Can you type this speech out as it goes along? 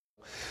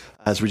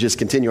as we just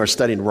continue our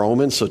study in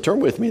Romans. So turn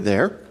with me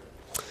there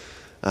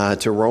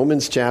to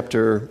Romans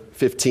chapter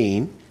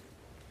 15.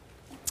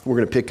 We're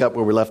going to pick up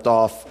where we left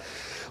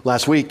off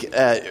last week.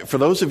 For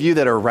those of you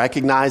that are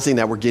recognizing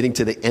that we're getting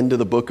to the end of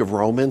the book of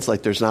Romans,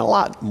 like there's not a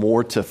lot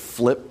more to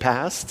flip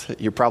past.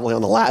 You're probably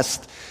on the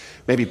last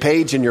maybe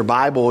page in your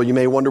Bible. You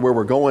may wonder where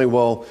we're going.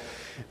 Well,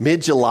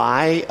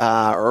 mid-July,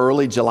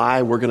 early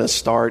July, we're going to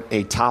start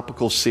a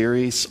topical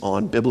series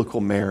on biblical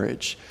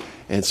marriage.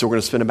 And so we're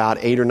going to spend about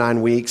 8 or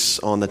 9 weeks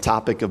on the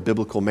topic of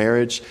biblical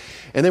marriage.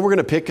 And then we're going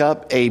to pick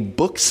up a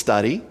book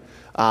study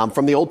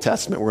from the Old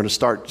Testament. We're going to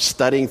start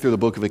studying through the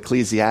book of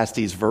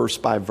Ecclesiastes verse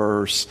by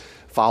verse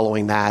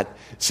following that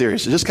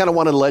series. So just kind of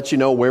wanted to let you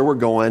know where we're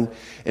going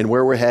and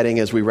where we're heading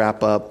as we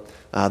wrap up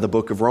the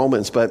book of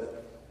Romans.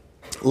 But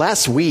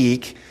last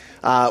week,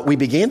 we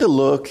began to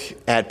look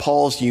at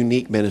Paul's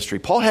unique ministry.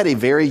 Paul had a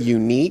very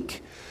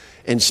unique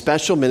and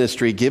special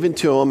ministry given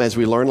to him, as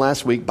we learned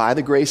last week, by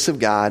the grace of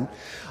God.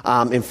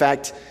 In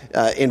fact,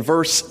 in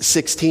verse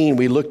 16,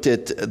 we looked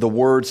at the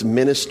words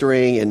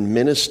ministering and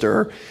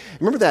minister.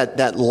 Remember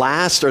that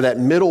last or that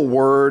middle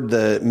word,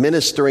 the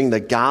ministering, the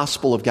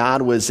gospel of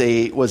God, was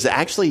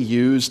actually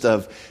used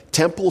of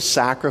temple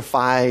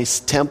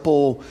sacrifice,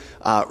 temple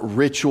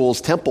rituals,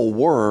 temple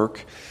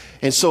work.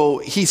 And so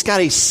he's got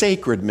a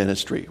sacred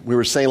ministry. We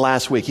were saying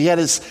last week,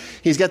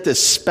 he's got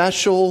this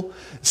special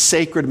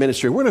sacred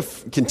ministry. We're going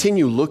to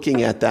continue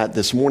looking at that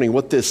this morning,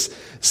 what this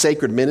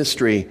sacred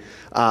ministry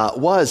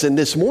was. And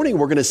this morning,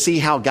 we're going to see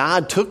how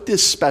God took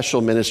this special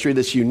ministry,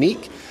 this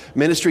unique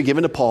ministry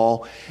given to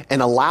Paul,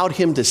 and allowed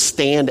him to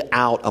stand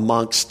out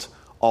amongst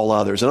all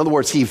others. In other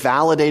words, he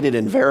validated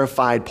and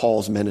verified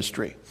Paul's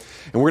ministry.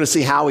 And we're going to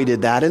see how he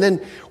did that. And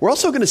then we're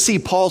also going to see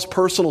Paul's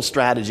personal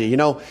strategy. You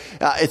know,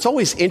 it's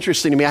always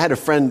interesting to me. I had a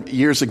friend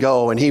years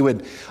ago, and he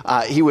would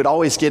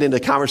always get into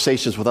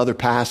conversations with other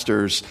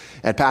pastors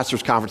at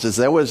pastors' conferences.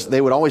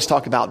 They would always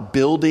talk about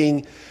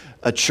building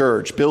a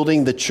church,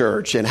 building the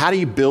church, and how do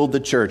you build the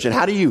church, and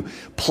how do you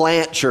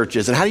plant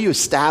churches, and how do you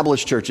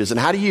establish churches, and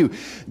how do you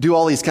do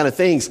all these kind of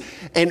things.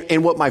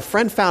 And what my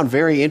friend found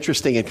very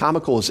interesting and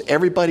comical is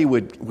everybody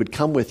would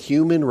come with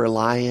human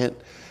reliant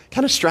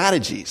kind of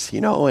strategies,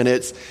 you know, and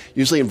it's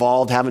usually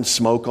involved having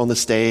smoke on the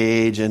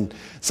stage and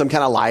some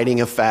kind of lighting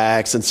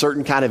effects and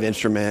certain kind of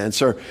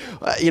instruments or,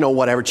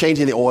 whatever,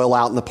 changing the oil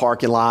out in the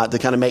parking lot to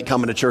kind of make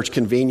coming to church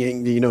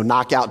convenient,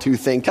 knock out two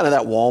things, kind of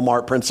that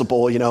Walmart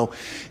principle,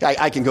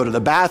 I can go to the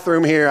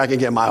bathroom here, I can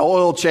get my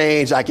oil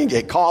changed, I can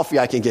get coffee,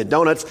 I can get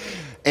donuts.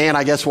 And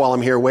I guess while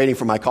I'm here waiting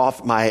for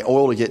my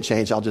oil to get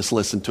changed, I'll just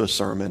listen to a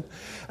sermon.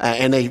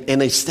 And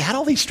they had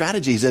all these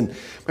strategies. And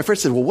my friend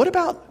said, well, what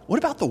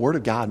about the Word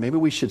of God? Maybe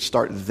we should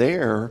start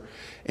there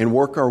and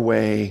work our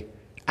way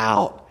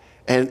out.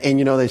 And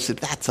they said,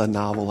 that's a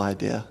novel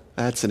idea.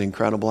 That's an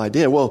incredible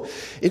idea. Well,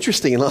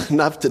 interesting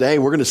enough, today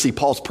we're going to see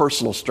Paul's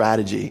personal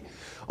strategy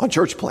on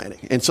church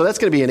planting. And so that's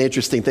going to be an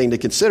interesting thing to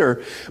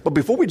consider. But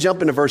before we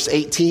jump into verse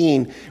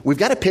 18, we've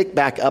got to pick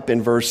back up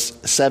in verse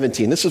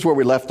 17. This is where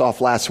we left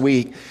off last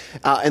week.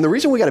 And the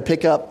reason we got to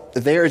pick up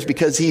there is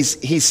because he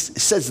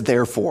says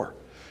therefore,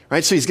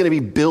 right? So he's going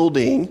to be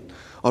building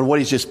on what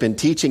he's just been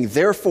teaching.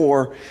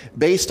 Therefore,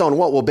 based on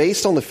what? Well,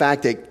 based on the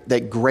fact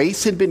that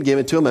grace had been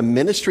given to him, a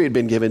ministry had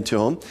been given to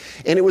him,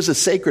 and it was a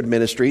sacred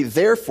ministry.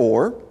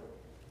 Therefore,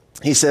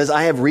 he says,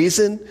 I have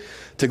reason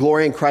to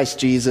glory in Christ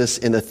Jesus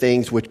in the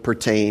things which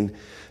pertain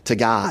to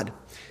God.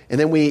 And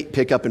then we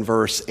pick up in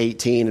verse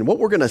 18. And what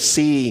we're going to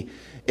see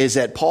is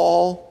that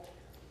Paul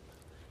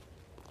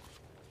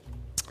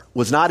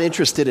was not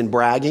interested in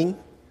bragging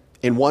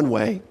in one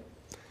way,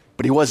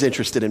 but he was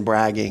interested in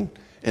bragging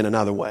in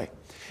another way.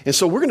 And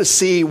so we're going to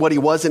see what he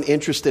wasn't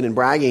interested in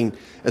bragging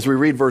as we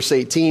read verse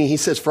 18. He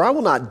says, for I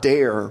will not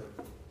dare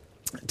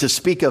to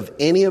speak of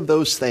any of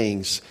those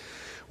things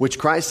which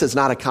Christ has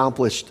not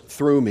accomplished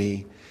through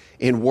me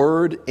in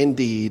word and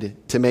deed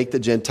to make the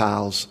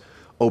Gentiles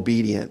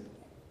obedient.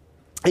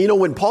 And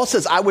when Paul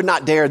says, I would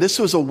not dare, this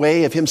was a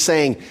way of him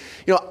saying,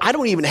 I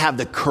don't even have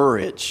the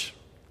courage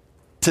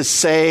to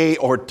say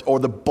or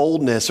the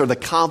boldness or the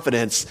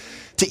confidence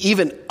to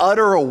even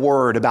utter a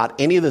word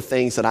about any of the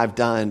things that I've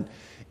done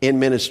in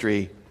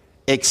ministry,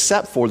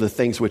 except for the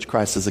things which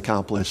Christ has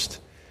accomplished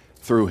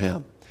through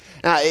him.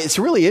 Now, it's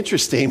really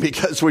interesting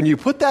because when you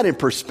put that in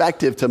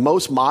perspective to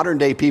most modern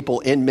day people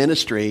in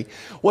ministry,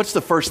 what's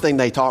the first thing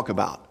they talk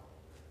about?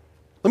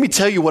 Let me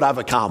tell you what I've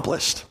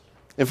accomplished.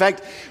 In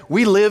fact,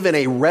 we live in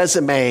a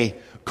resume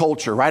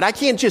culture, right? I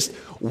can't just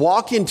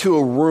walk into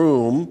a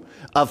room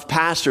of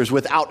pastors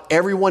without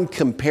everyone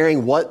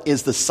comparing what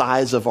is the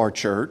size of our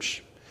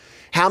church,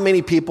 how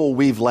many people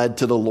we've led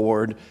to the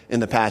Lord in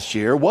the past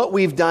year, what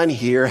we've done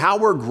here, how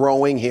we're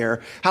growing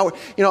here.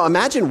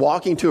 Imagine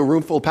walking to a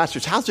room full of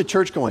pastors. How's the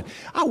church going?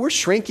 Oh, we're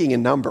shrinking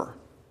in number.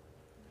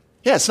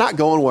 Yeah, it's not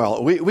going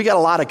well. We got a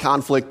lot of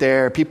conflict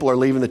there. People are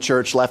leaving the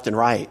church left and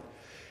right.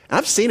 And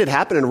I've seen it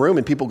happen in a room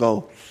and people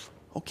go,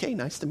 okay,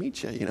 nice to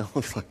meet you.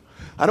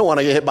 I don't want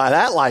to get hit by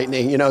that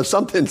lightning.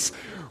 Something's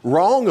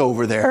wrong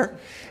over there.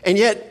 And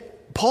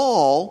yet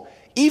Paul,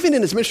 even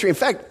in his ministry, in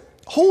fact,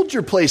 hold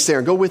your place there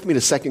and go with me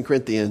to 2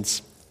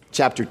 Corinthians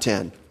chapter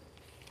 10.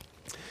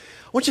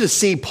 I want you to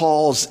see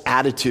Paul's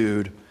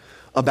attitude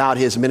about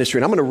his ministry.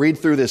 And I'm going to read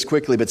through this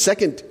quickly, but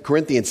 2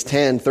 Corinthians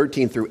 10,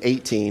 13 through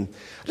 18,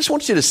 I just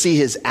want you to see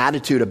his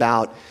attitude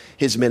about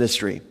his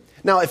ministry.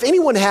 Now, if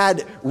anyone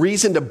had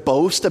reason to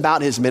boast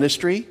about his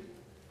ministry,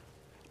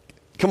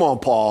 come on,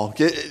 Paul,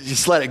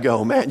 just let it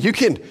go, man. You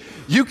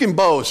can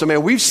boast. I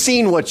mean, we've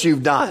seen what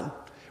you've done.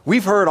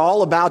 We've heard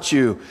all about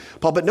you,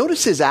 Paul. But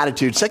notice his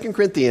attitude. 2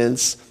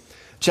 Corinthians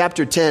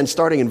chapter 10,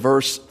 starting in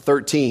verse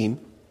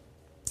 13.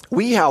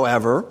 We,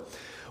 however,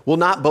 will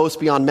not boast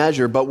beyond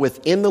measure, but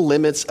within the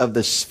limits of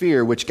the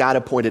sphere which God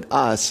appointed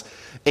us,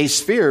 a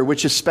sphere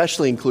which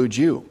especially includes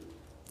you.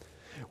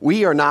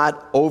 We are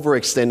not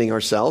overextending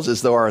ourselves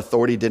as though our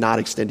authority did not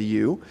extend to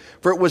you,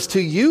 for it was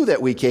to you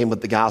that we came with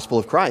the gospel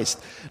of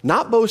Christ,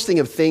 not boasting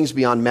of things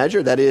beyond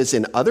measure, that is,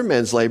 in other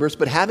men's labors,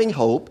 but having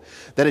hope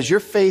that as your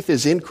faith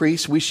is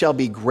increased, we shall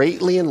be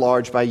greatly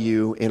enlarged by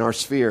you in our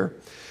sphere,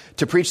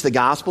 to preach the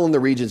gospel in the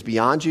regions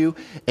beyond you,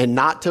 and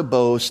not to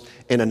boast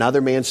in another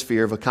man's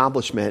sphere of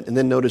accomplishment. And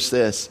then notice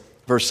this,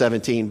 verse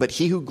 17, but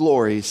he who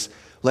glories,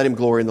 let him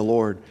glory in the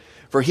Lord.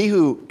 For he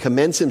who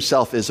commends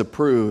himself is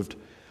approved.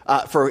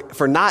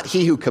 For not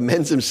he who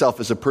commends himself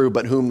is approved,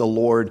 but whom the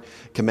Lord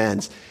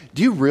commends.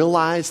 Do you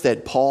realize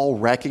that Paul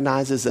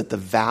recognizes that the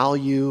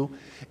value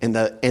and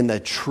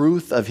the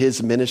truth of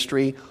his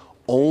ministry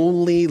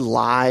only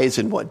lies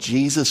in what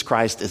Jesus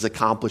Christ has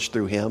accomplished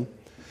through him?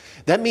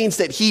 That means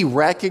that he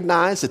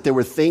recognized that there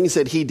were things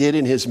that he did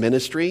in his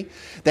ministry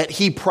that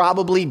he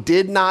probably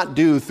did not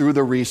do through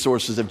the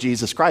resources of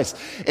Jesus Christ.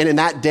 And in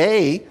that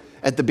day,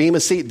 at the Bema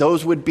seat,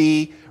 those would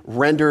be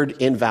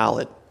rendered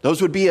invalid. Those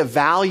would be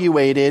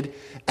evaluated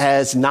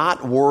as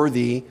not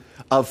worthy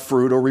of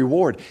fruit or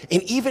reward.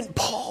 And even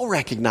Paul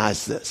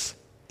recognized this.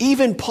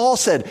 Even Paul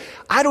said,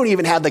 I don't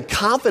even have the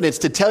confidence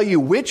to tell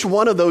you which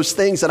one of those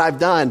things that I've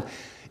done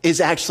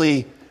is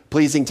actually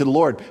pleasing to the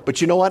Lord.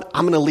 But you know what?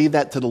 I'm going to leave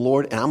that to the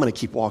Lord, and I'm going to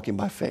keep walking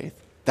by faith.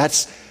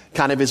 That's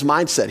kind of his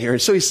mindset here.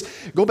 And so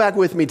go back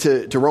with me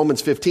to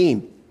Romans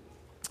 15.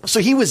 So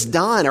he was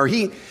done, or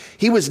he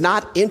was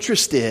not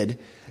interested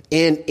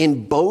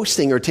in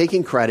boasting or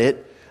taking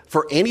credit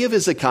for any of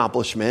his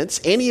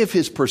accomplishments, any of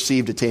his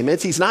perceived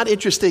attainments. He's not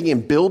interested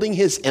in building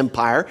his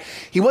empire.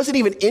 He wasn't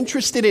even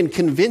interested in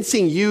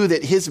convincing you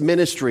that his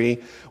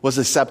ministry was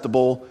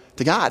acceptable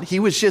to God. He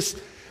was just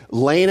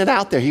laying it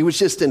out there. He was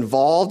just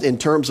involved in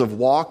terms of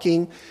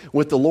walking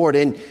with the Lord.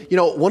 And, you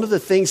know, one of the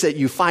things that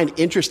you find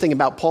interesting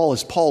about Paul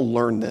is Paul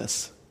learned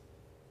this.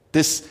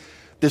 This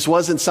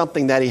wasn't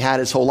something that he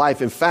had his whole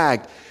life. In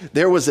fact,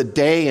 there was a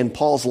day in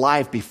Paul's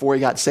life before he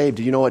got saved.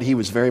 Do you know what he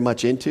was very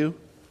much into?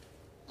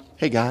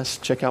 Hey guys,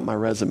 check out my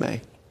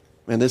resume.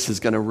 Man, this is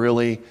going to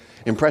really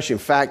impress you. In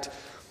fact,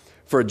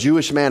 for a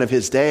Jewish man of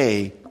his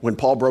day, when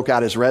Paul broke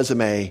out his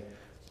resume,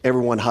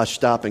 everyone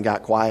hushed up and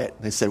got quiet.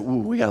 They said,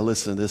 ooh, we got to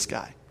listen to this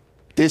guy.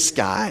 This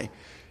guy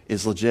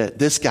is legit.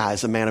 This guy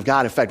is a man of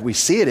God. In fact, we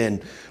see it in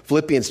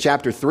Philippians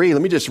chapter 3.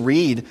 Let me just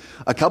read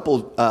a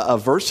couple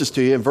of verses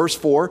to you. In verse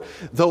 4,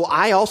 though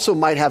I also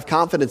might have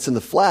confidence in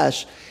the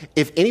flesh,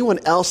 if anyone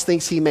else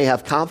thinks he may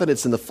have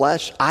confidence in the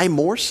flesh, I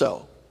more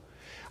so.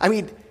 I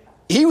mean,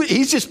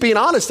 he's just being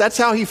honest. That's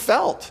how he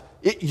felt.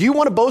 You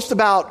want to boast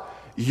about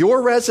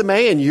your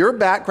resume and your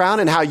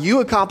background and how you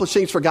accomplish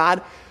things for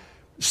God?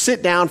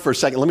 Sit down for a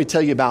second. Let me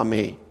tell you about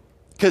me.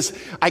 Because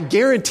I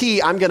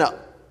guarantee I'm going to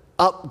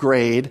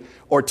upgrade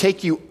or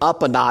take you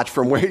up a notch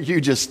from where you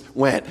just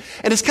went.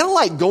 And it's kind of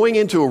like going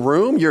into a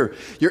room, you're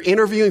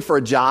interviewing for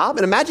a job,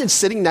 and imagine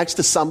sitting next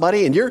to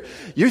somebody and you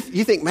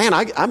think, man,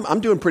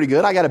 I'm doing pretty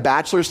good. I got a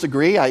bachelor's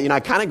degree. I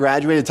kind of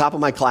graduated top of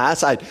my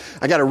class. I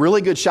got a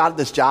really good shot at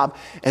this job.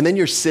 And then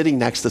you're sitting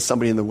next to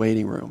somebody in the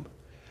waiting room.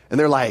 And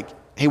they're like,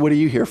 hey, what are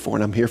you here for?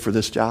 And I'm here for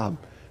this job. And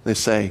they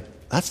say,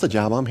 that's the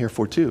job I'm here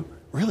for too.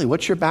 Really?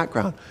 What's your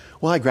background?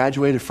 Well, I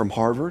graduated from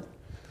Harvard.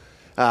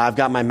 I've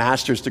got my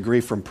master's degree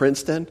from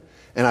Princeton,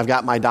 and I've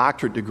got my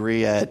doctorate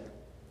degree at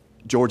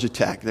Georgia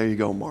Tech. There you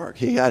go,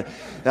 Mark. We got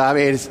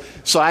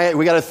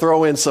to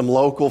throw in some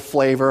local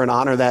flavor and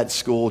honor that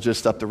school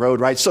just up the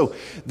road, right? So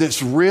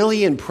this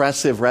really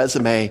impressive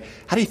resume,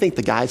 how do you think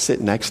the guy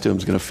sitting next to him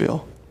is going to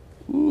feel?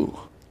 Ooh,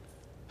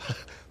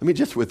 let me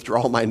just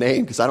withdraw my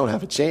name because I don't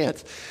have a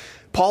chance.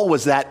 Paul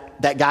was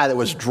that guy that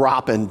was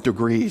dropping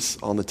degrees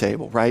on the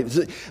table, right?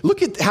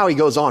 Look at how he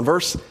goes on.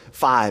 Verse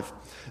 5.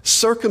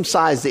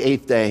 Circumcised the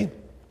 8th day,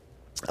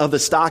 of the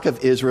stock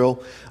of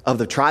Israel, of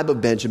the tribe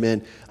of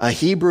Benjamin, a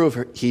Hebrew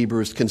of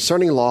Hebrews,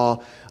 concerning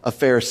law, a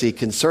Pharisee,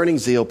 concerning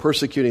zeal,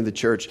 persecuting the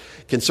church,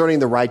 concerning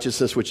the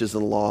righteousness which is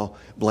in the law,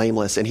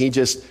 blameless. And he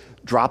just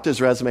dropped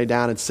his resume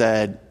down and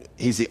said,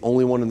 he's the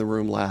only one in the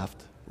room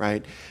left,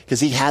 right?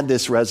 Because he had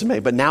this resume.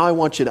 But now I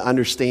want you to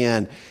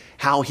understand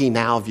how he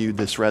now viewed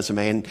this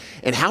resume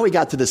and how he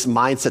got to this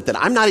mindset that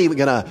I'm not even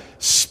going to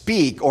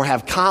speak or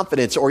have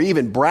confidence or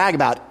even brag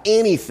about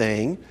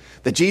anything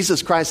that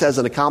Jesus Christ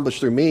hasn't accomplished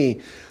through me.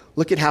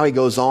 Look at how he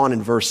goes on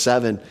in verse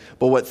 7.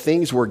 But what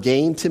things were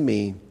gained to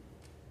me,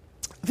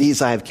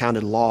 these I have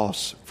counted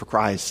loss for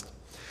Christ.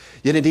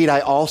 Yet indeed I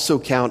also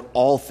count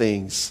all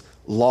things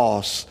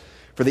loss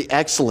for the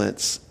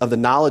excellence of the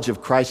knowledge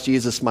of Christ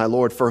Jesus my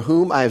Lord, for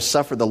whom I have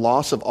suffered the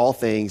loss of all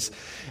things,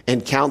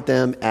 and count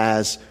them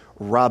as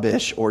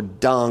rubbish, or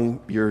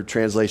dung, your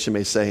translation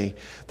may say,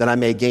 that I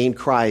may gain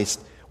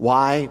Christ.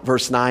 Why?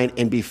 Verse 9,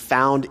 and be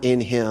found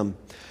in him,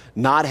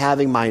 not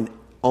having mine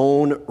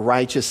own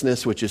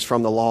righteousness, which is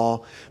from the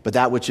law, but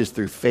that which is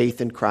through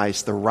faith in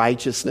Christ, the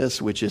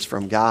righteousness which is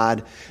from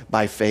God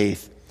by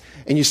faith.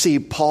 And you see,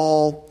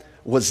 Paul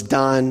was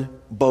done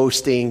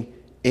boasting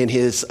in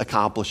his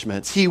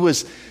accomplishments. He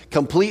was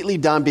completely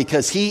done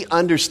because he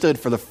understood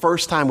for the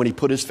first time when he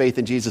put his faith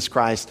in Jesus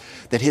Christ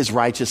that his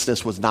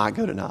righteousness was not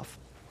good enough.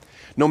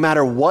 No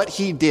matter what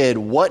he did,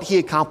 what he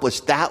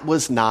accomplished, that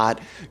was not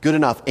good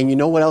enough. And you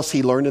know what else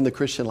he learned in the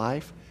Christian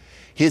life?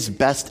 His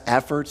best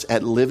efforts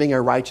at living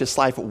a righteous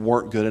life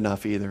weren't good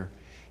enough either.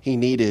 He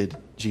needed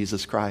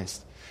Jesus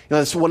Christ. You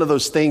know, it's one of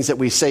those things that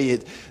we say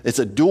it's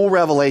a dual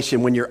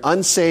revelation. When you're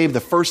unsaved, the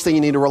first thing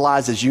you need to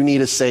realize is you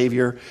need a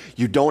Savior.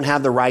 You don't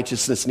have the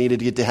righteousness needed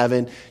to get to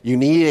heaven. You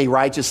need a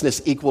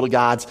righteousness equal to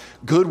God's.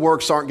 Good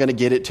works aren't going to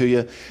get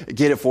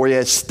it for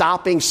you.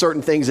 Stopping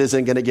certain things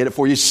isn't going to get it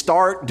for you.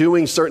 Start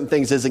doing certain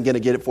things isn't going to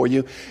get it for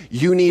you.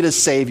 You need a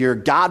Savior.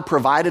 God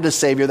provided a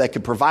Savior that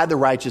could provide the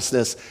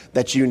righteousness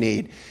that you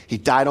need. He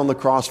died on the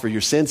cross for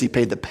your sins. He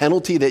paid the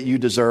penalty that you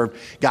deserved.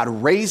 God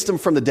raised him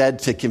from the dead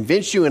to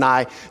convince you and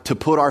I to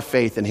put our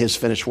faith in his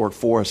finished work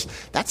for us.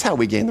 That's how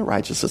we gain the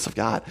righteousness of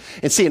God.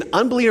 And see, an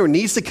unbeliever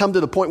needs to come to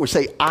the point where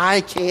say,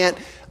 I can't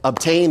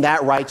obtain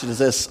that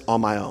righteousness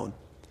on my own.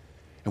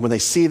 And when they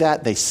see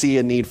that, they see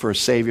a need for a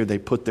Savior. They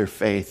put their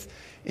faith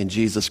in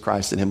Jesus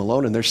Christ and him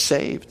alone, and they're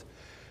saved.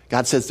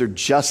 God says they're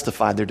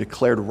justified. They're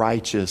declared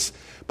righteous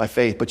by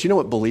faith. But you know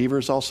what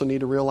believers also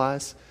need to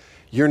realize?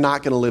 You're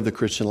not going to live the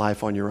Christian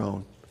life on your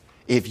own.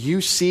 If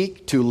you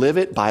seek to live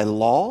it by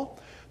law,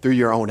 through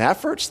your own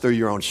efforts, through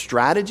your own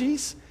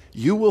strategies,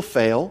 you will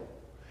fail.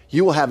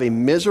 You will have a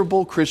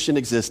miserable Christian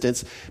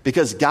existence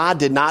because God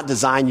did not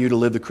design you to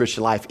live the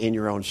Christian life in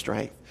your own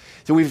strength.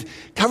 So we've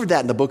covered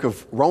that in the book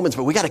of Romans,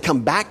 but we got to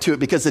come back to it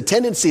because the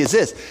tendency is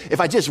this. If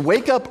I just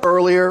wake up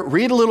earlier,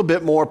 read a little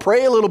bit more,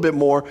 pray a little bit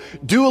more,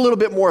 do a little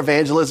bit more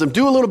evangelism,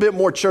 do a little bit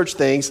more church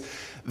things,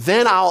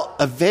 then I'll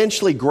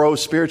eventually grow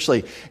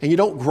spiritually. And you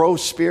don't grow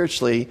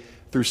spiritually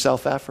through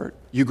self-effort.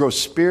 You grow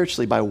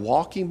spiritually by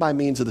walking by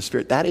means of the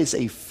Spirit. That is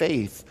a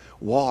faith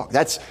walk.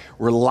 That's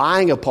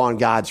relying upon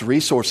God's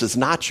resources,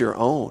 not your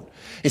own.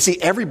 And see,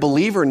 every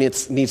believer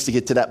needs to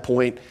get to that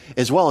point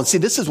as well. And see,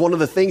 this is one of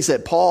the things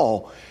that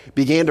Paul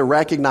began to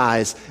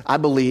recognize, I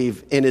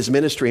believe, in his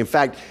ministry. In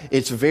fact,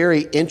 it's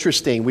very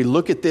interesting. We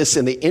look at this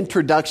in the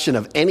introduction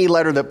of any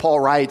letter that Paul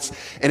writes,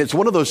 and it's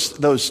one of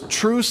those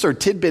truths or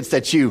tidbits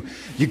that you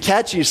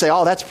catch and you say,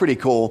 oh, that's pretty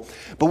cool,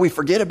 but we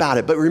forget about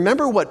it. But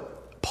remember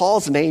what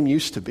Paul's name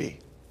used to be,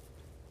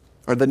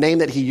 or the name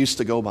that he used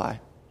to go by,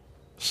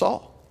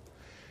 Saul.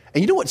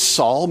 And you know what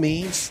Saul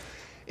means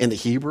in the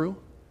Hebrew?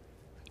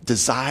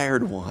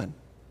 Desired one,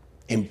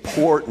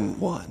 important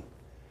one.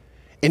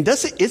 And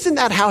isn't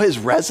that how his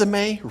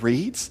resume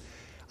reads?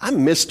 I'm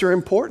Mr.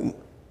 Important.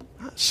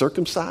 I'm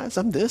circumcised,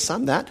 I'm this,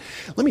 I'm that.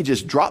 Let me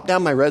just drop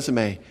down my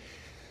resume.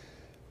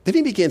 Then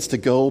he begins to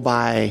go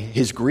by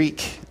his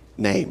Greek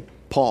name,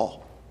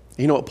 Paul.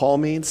 You know what Paul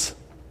means?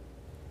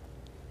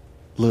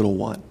 Little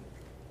one,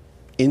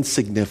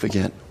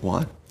 insignificant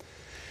one.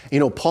 You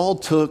know, Paul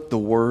took the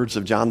words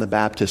of John the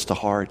Baptist to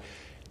heart.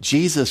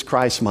 Jesus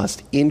Christ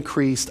must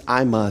increase,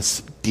 I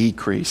must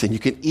decrease. And you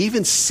can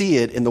even see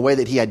it in the way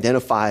that he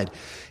identified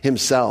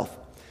himself.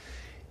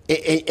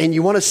 And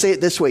you want to say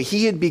it this way.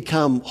 He had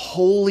become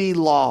wholly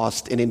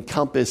lost and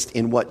encompassed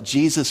in what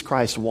Jesus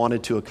Christ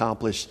wanted to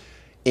accomplish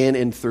in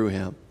and through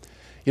him.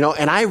 You know,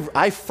 and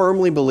I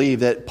firmly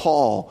believe that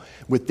Paul,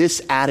 with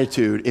this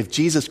attitude, if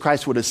Jesus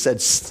Christ would have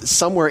said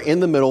somewhere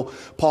in the middle,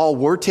 Paul,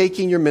 we're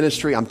taking your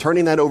ministry, I'm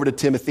turning that over to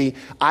Timothy,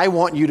 I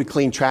want you to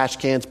clean trash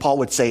cans, Paul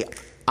would say,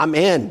 I'm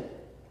in.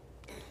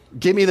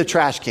 Give me the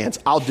trash cans,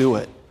 I'll do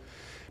it.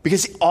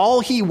 Because all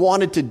he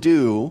wanted to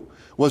do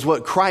was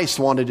what Christ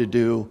wanted to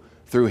do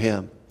through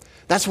him.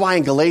 That's why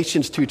in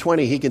Galatians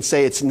 2:20, he can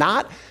say, it's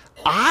not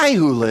I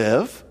who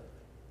live,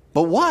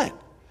 but what?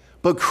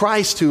 But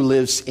Christ who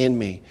lives in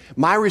me.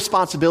 My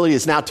responsibility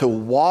is now to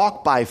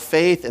walk by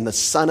faith in the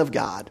Son of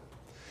God.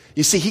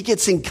 You see, he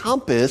gets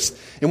encompassed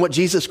in what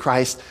Jesus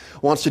Christ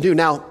wants to do.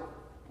 Now,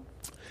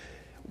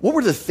 what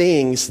were the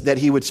things that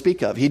he would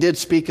speak of? He did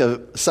speak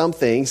of some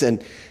things,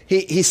 and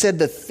he said,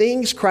 the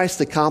things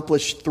Christ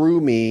accomplished through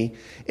me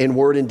in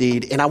word and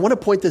deed. And I want to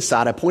point this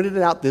out. I pointed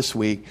it out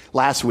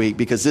last week,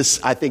 because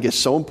this, I think, is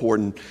so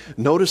important.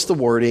 Notice the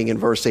wording in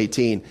verse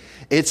 18.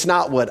 It's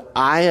not what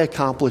I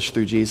accomplished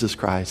through Jesus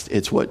Christ.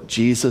 It's what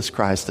Jesus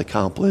Christ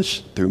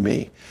accomplished through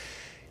me.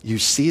 You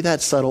see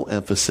that subtle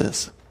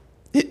emphasis?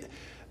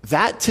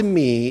 That to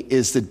me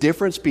is the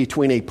difference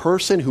between a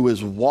person who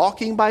is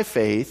walking by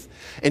faith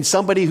and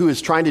somebody who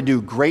is trying to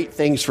do great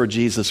things for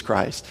Jesus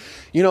Christ.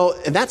 You know,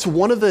 and that's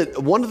one of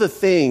the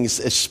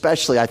things,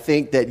 especially I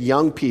think, that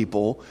young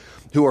people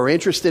who are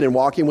interested in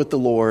walking with the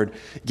Lord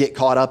get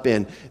caught up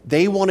in.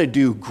 They want to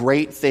do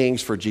great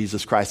things for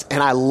Jesus Christ.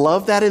 And I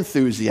love that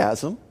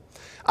enthusiasm.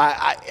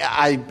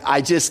 I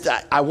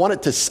want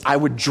it to, I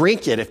would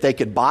drink it. If they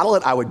could bottle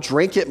it, I would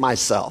drink it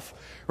myself,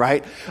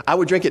 right? I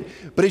would drink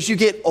it. But as you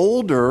get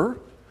older,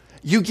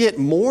 you get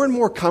more and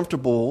more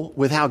comfortable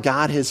with how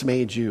God has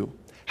made you,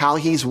 how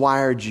he's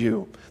wired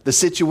you, the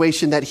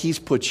situation that he's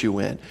put you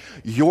in,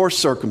 your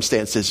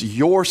circumstances,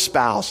 your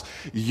spouse,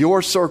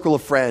 your circle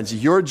of friends,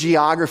 your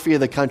geography of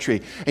the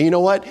country. And you know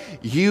what?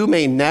 You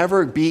may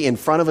never be in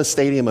front of a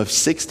stadium of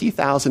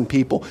 60,000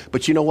 people,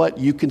 but you know what?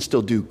 You can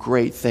still do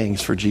great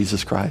things for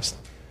Jesus Christ.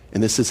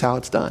 And this is how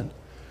it's done.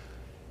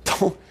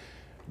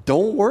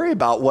 Don't worry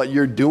about what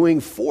you're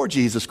doing for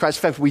Jesus Christ.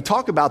 In fact, we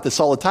talk about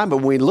this all the time, but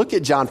when we look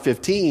at John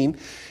 15,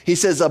 he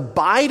says,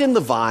 abide in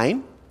the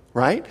vine,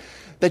 right?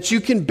 That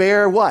you can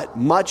bear what?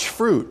 Much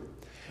fruit.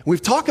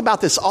 We've talked about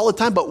this all the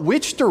time, but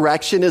which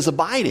direction is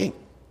abiding?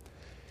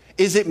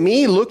 Is it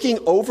me looking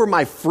over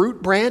my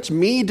fruit branch,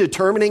 me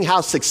determining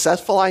how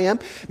successful I am,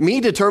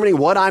 me determining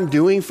what I'm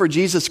doing for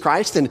Jesus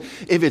Christ and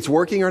if it's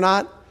working or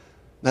not?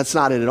 That's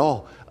not it at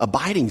all.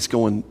 Abiding's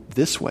going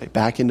this way,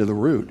 back into the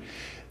root.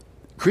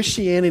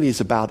 Christianity is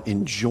about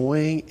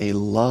enjoying a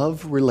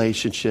love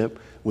relationship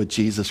with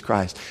Jesus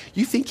Christ.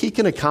 You think he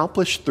can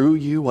accomplish through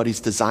you what he's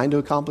designed to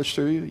accomplish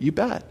through you? You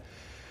bet.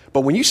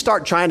 But when you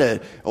start trying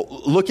to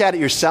look at it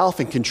yourself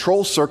and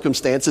control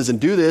circumstances and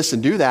do this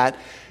and do that,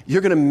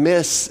 you're going to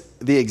miss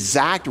the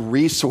exact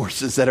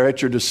resources that are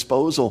at your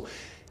disposal.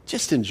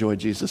 Just enjoy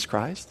Jesus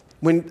Christ.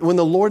 When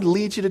the Lord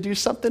leads you to do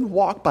something,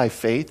 walk by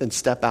faith and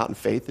step out in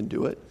faith and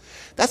do it.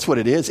 That's what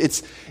it is.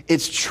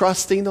 It's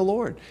trusting the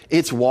Lord.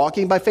 It's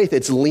walking by faith.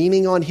 It's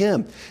leaning on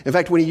him. In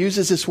fact, when he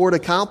uses this word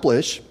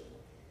accomplish,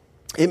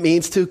 it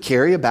means to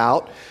carry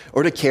about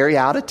or to carry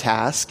out a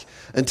task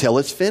until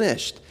it's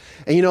finished.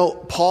 And you know,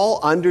 Paul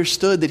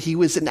understood that he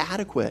was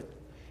inadequate.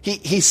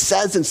 He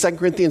says in 2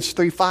 Corinthians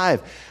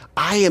 3:5,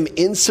 I am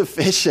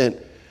insufficient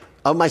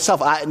of myself.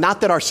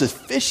 Not that our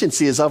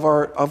sufficiency is of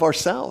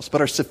ourselves,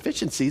 but our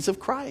sufficiency is of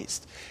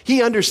Christ.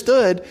 He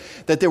understood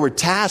that there were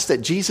tasks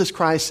that Jesus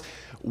Christ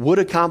would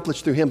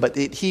accomplish through him, but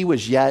that he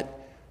was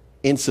yet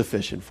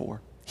insufficient for.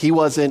 He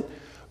wasn't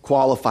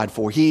qualified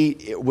for.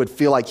 He would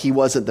feel like he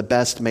wasn't the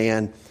best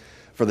man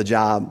for the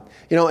job.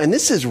 You know, and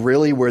this is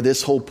really where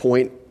this whole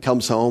point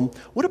comes home.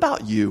 What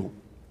about you?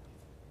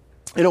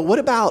 You know, what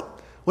about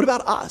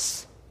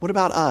us? What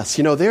about us?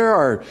 You know, there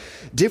are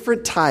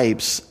different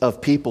types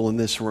of people in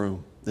this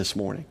room this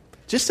morning,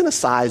 just in a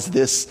size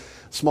this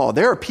small.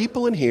 There are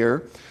people in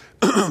here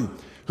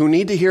who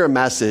need to hear a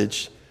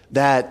message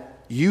that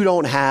you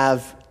don't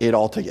have it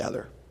all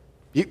together.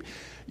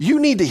 You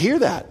need to hear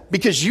that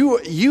because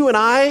you and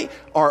I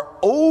are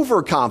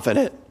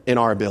overconfident in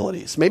our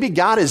abilities. Maybe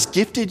God has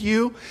gifted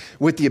you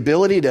with the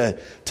ability to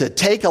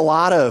take a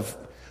lot of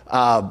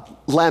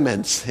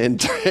lemons and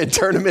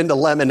turn them into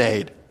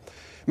lemonade.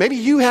 Maybe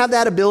you have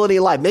that ability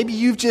in life. Maybe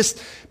you've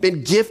just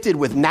been gifted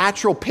with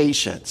natural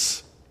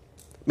patience.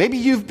 Maybe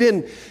you've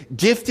been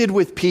gifted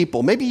with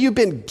people. Maybe you've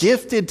been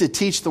gifted to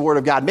teach the Word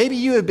of God. Maybe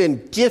you have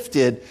been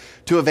gifted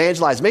to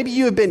evangelize. Maybe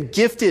you have been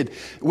gifted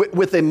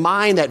with a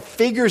mind that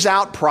figures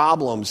out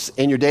problems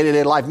in your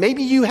day-to-day life.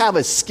 Maybe you have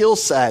a skill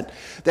set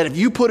that if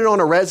you put it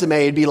on a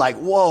resume, it'd be like,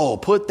 whoa,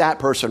 put that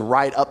person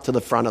right up to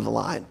the front of the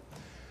line.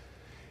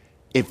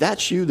 If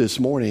that's you this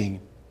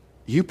morning,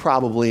 you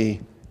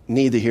probably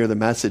need to hear the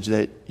message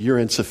that you're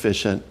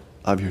insufficient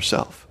of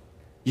yourself.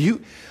 You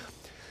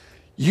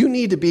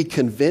need to be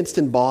convinced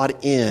and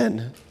bought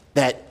in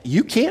that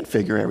you can't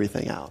figure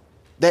everything out,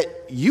 that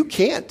you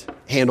can't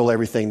handle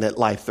everything that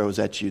life throws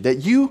at you, that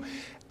you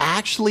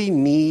actually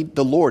need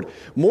the Lord.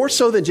 More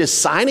so than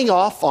just signing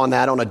off on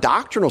that on a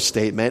doctrinal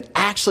statement,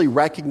 actually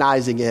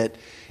recognizing it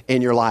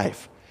in your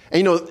life. And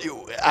you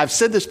know, I've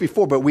said this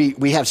before, but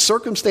we have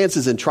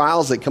circumstances and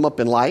trials that come up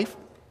in life.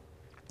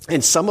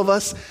 And some of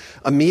us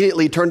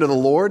immediately turn to the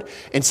Lord,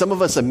 and some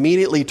of us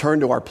immediately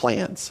turn to our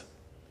plans.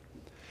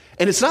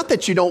 And it's not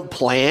that you don't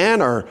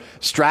plan or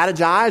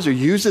strategize or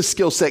use the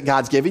skill set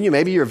God's given you.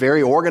 Maybe you're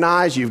very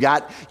organized. You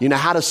know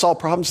how to solve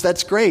problems.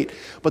 That's great.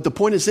 But the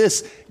point is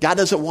this: God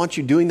doesn't want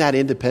you doing that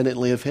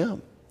independently of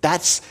him.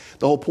 That's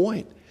the whole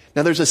point.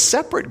 Now, there's a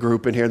separate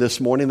group in here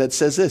this morning that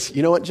says this.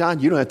 You know what,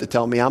 John? You don't have to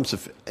tell me I'm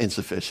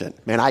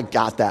insufficient. Man, I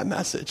got that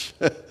message.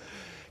 In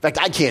fact,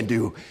 I can't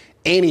do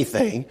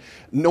anything,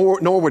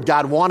 nor would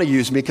God want to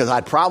use me because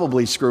I'd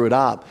probably screw it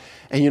up.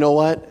 And you know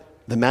what?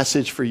 The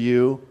message for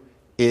you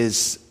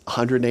is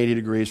 180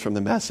 degrees from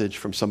the message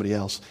from somebody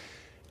else.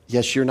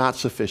 Yes, you're not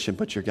sufficient,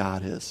 but your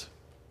God is.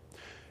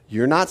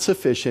 You're not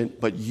sufficient,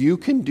 but you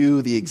can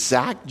do the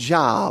exact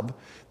job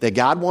that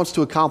God wants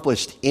to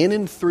accomplish in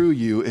and through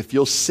you if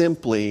you'll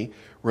simply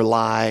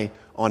rely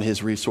on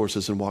his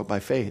resources and walk by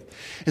faith.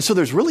 And so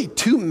there's really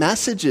two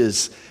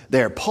messages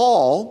there.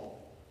 Paul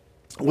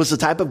was the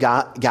type of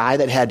guy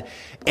that had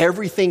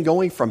everything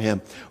going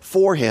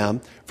for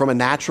him from a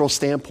natural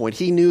standpoint.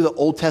 He knew the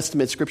Old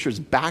Testament scriptures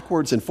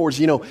backwards and forwards.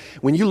 You know,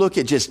 when you look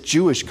at just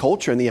Jewish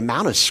culture and the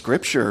amount of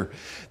scripture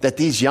that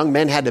these young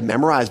men had to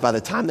memorize by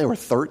the time they were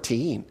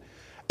 13,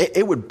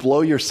 it would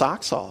blow your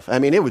socks off. I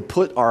mean, it would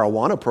put our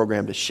Awana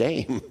program to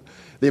shame,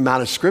 the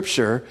amount of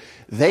scripture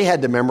they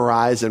had to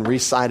memorize and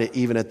recite it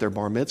even at their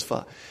bar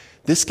mitzvah.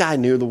 This guy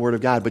knew the Word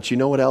of God, but you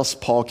know what else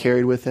Paul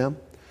carried with him?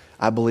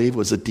 I believe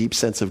was a deep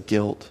sense of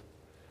guilt.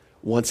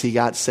 Once he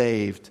got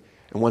saved,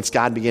 and once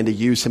God began to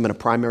use him in a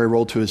primary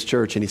role to his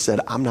church, and he said,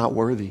 I'm not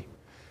worthy.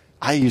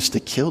 I used to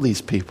kill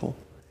these people.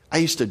 I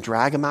used to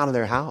drag them out of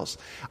their house.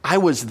 I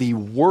was the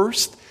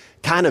worst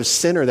kind of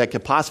sinner that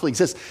could possibly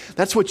exist.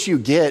 That's what you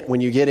get when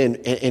you get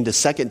into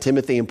 2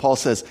 Timothy, and Paul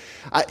says,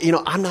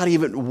 I'm not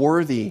even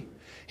worthy.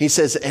 He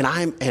says, and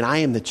I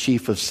am the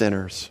chief of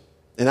sinners.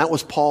 And that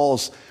was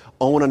Paul's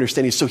own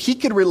understanding. So he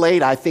could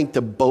relate, I think,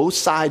 to both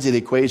sides of the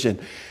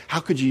equation. How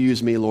could you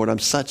use me, Lord?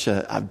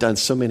 I've done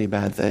so many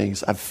bad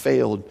things. I've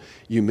failed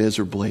you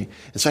miserably.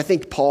 And so I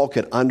think Paul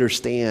could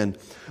understand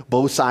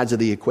both sides of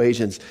the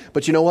equations.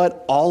 But you know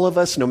what? All of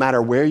us, no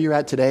matter where you're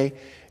at today,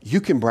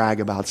 you can brag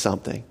about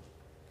something.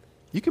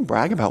 You can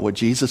brag about what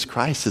Jesus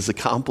Christ is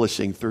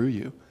accomplishing through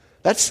you.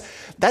 That's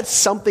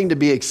something to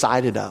be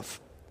excited of.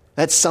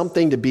 That's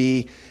something to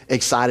be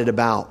excited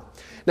about.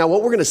 Now,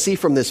 what we're going to see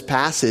from this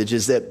passage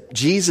is that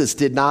Jesus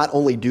did not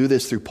only do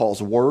this through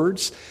Paul's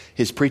words,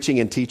 his preaching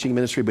and teaching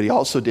ministry, but he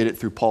also did it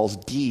through Paul's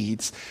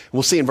deeds.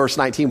 We'll see in verse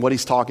 19 what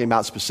he's talking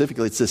about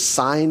specifically. It's the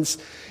signs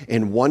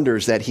and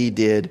wonders that he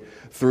did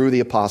through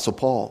the Apostle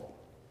Paul.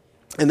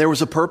 And there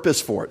was a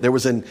purpose for it. There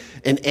was an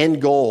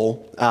end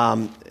goal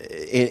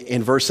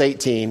in verse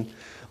 18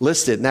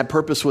 listed, and that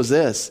purpose was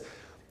this.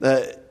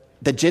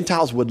 The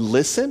Gentiles would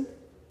listen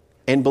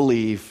and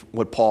believe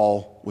what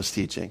Paul was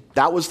teaching.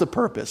 That was the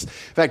purpose. In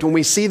fact, when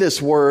we see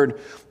this word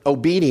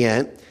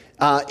obedient,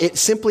 it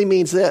simply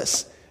means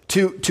this,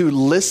 to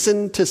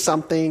listen to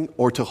something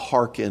or to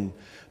hearken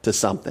to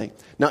something.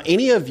 Now,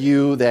 any of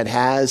you that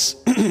has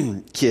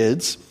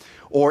kids,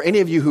 or any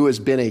of you who has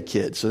been a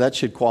kid, so that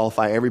should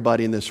qualify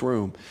everybody in this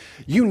room,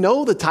 you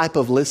know the type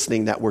of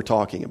listening that we're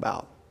talking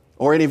about.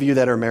 Or any of you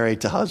that are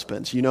married to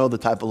husbands, you know the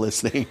type of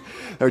listening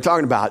that we're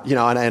talking about,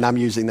 and I'm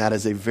using that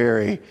as a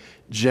very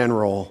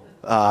general,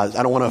 I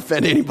don't want to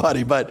offend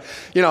anybody, but,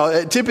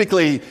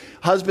 typically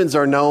husbands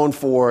are known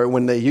for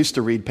when they used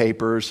to read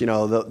papers,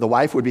 the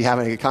wife would be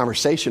having a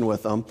conversation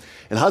with them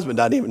and the husband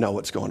doesn't even know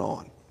what's going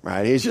on,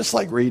 right? He's just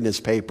like reading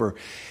his paper.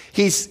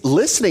 He's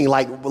listening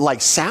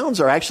like sounds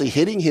are actually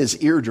hitting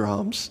his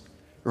eardrums,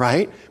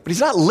 right? But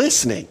he's not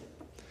listening.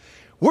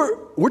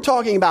 We're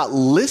talking about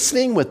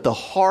listening with the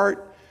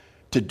heart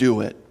to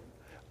do it.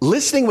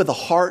 Listening with the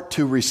heart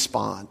to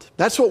respond.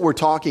 That's what we're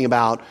talking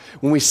about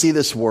when we see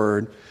this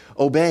word,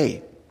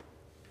 obey.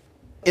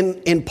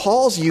 In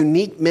Paul's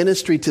unique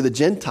ministry to the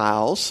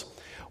Gentiles,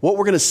 what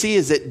we're going to see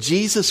is that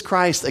Jesus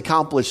Christ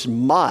accomplished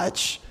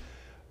much.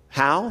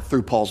 How?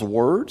 Through Paul's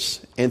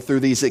words and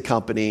through these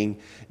accompanying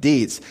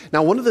deeds.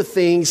 Now, one of the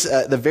things,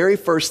 the very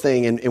first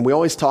thing, and we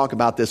always talk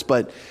about this,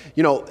 but,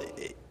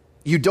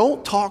 you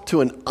don't talk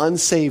to an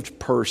unsaved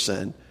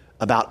person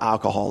about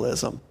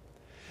alcoholism.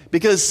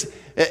 Because,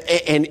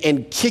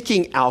 and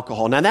kicking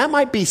alcohol. Now, that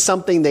might be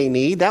something they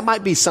need. That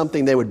might be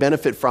something they would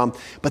benefit from.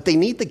 But they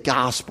need the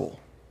gospel.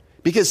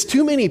 Because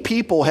too many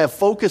people have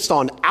focused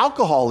on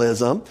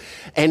alcoholism.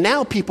 And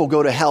now people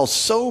go to hell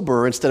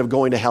sober instead of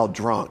going to hell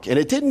drunk. And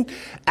it didn't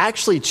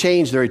actually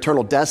change their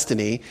eternal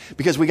destiny.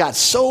 Because we got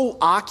so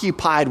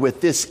occupied with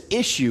this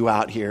issue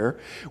out here.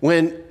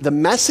 When the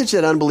message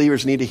that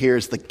unbelievers need to hear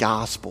is the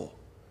gospel.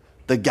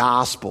 The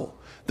gospel.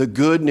 The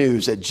good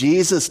news that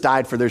Jesus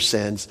died for their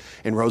sins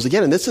and rose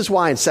again. And this is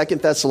why in 2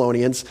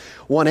 Thessalonians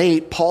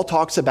 1:8, Paul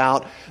talks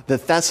about the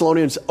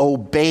Thessalonians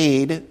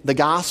obeyed the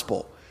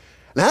gospel.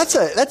 Now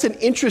that's an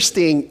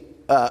interesting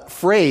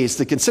phrase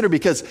to consider,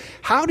 because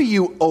how do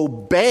you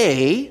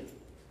obey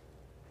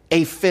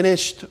a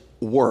finished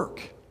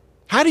work?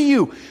 How do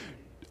you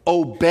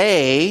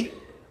obey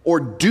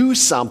or do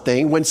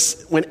something when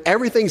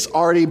everything's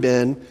already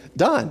been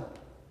done?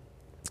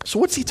 So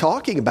what's he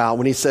talking about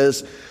when he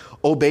says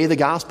obey the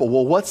gospel?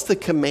 Well, what's the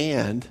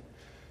command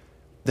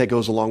that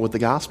goes along with the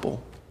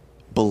gospel?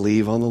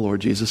 Believe on the Lord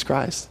Jesus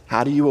Christ.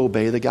 How do you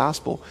obey the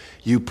gospel?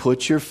 You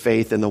put your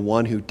faith in the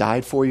one who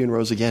died for you and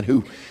rose again,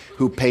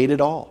 who paid it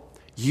all.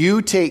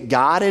 You take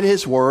God at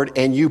his word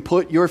and you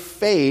put your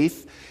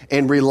faith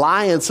and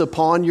reliance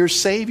upon your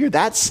Savior.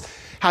 That's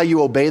how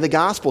you obey the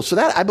gospel. So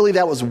I believe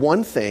that was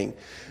one thing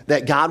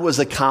that God was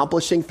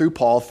accomplishing through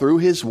Paul, through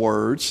his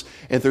words,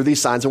 and through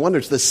these signs and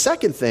wonders. The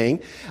second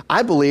thing,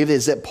 I believe,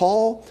 is that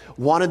Paul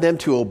wanted them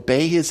to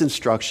obey his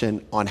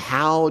instruction on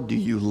how do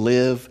you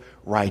live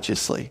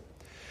righteously.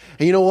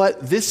 And you know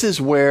what? This is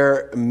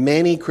where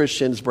many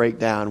Christians break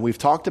down. We've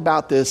talked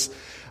about this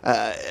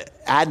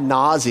ad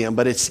nauseum,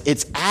 but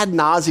it's ad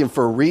nauseum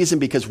for a reason,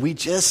 because we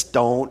just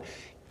don't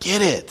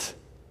get it.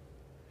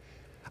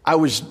 I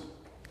was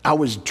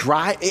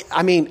driving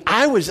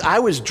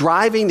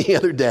the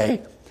other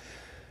day,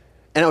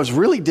 And I was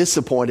really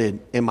disappointed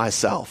in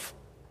myself.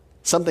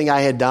 Something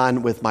I had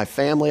done with my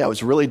family. I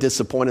was really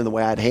disappointed in the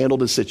way I had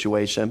handled the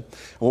situation.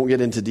 I won't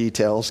get into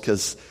details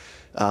because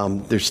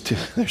there's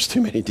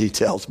too many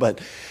details.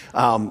 But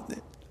I'm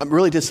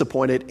really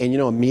disappointed. And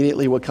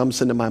immediately what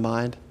comes into my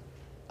mind?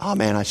 Oh,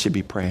 man, I should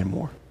be praying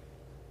more.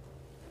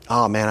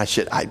 Oh, man, I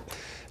should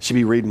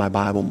be reading my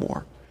Bible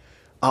more.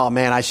 Oh,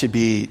 man, I should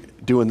be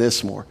doing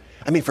this more.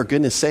 I mean, for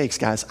goodness sakes,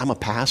 guys, I'm a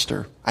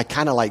pastor. I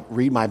kind of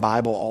read my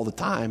Bible all the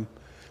time.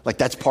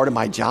 That's part of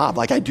my job.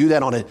 I do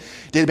that on a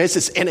daily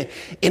basis. And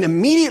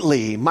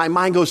immediately my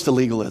mind goes to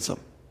legalism.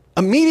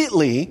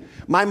 Immediately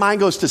my mind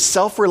goes to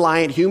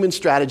self-reliant human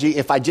strategy.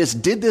 If I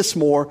just did this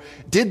more,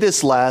 did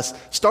this less,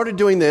 started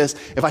doing this,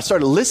 if I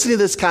started listening to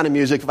this kind of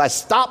music, if I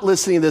stopped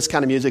listening to this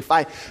kind of music,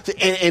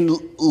 and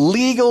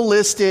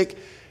legalistic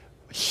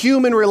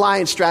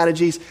human-reliant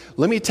strategies,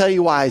 let me tell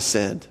you why I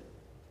sinned.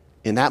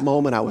 In that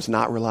moment, I was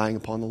not relying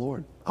upon the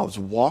Lord. I was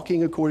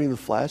walking according to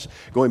the flesh.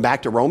 Going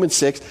back to Romans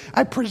 6,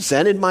 I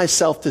presented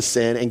myself to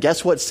sin, and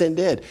guess what sin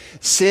did?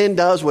 Sin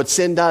does what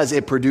sin does.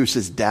 It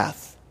produces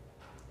death.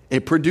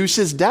 It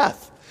produces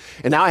death.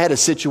 And now I had a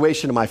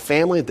situation in my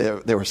family.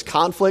 There was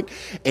conflict,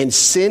 and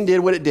sin did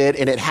what it did,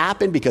 and it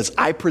happened because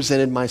I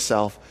presented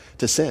myself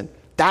to sin.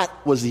 That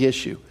was the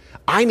issue.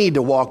 I need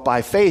to walk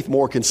by faith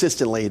more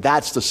consistently.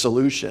 That's the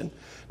solution.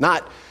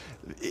 Not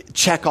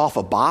check off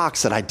a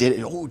box that I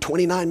did,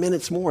 29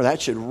 minutes more. That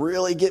should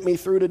really get me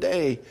through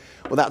today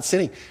without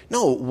sinning.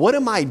 No, what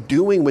am I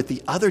doing with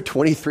the other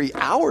 23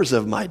 hours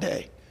of my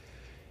day?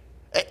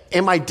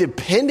 Am I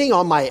depending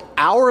on my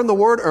hour in the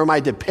Word, or am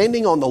I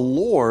depending on the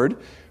Lord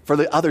for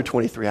the other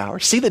 23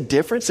 hours? See the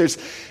difference?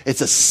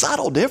 It's a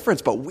subtle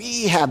difference, but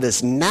we have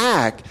this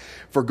knack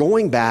for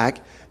going back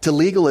to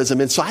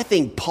legalism. And so I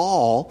think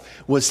Paul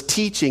was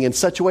teaching in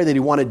such a way that he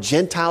wanted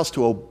Gentiles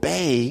to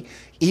obey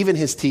even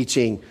his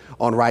teaching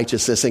on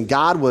righteousness. And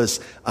God was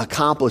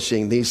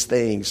accomplishing these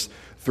things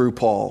through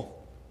Paul.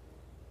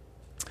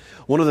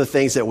 One of the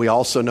things that we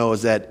also know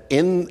is that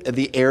in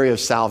the area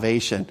of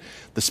salvation,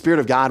 the Spirit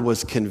of God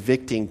was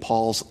convicting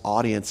Paul's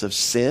audience of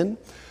sin,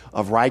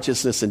 of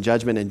righteousness and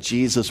judgment, and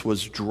Jesus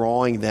was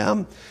drawing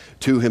them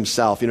to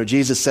himself.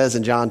 Jesus says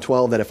in John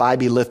 12 that if I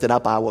be lifted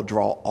up, I will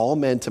draw all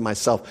men to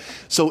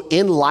myself. So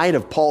in light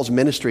of Paul's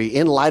ministry,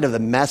 in light of the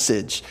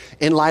message,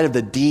 in light of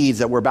the deeds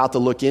that we're about to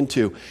look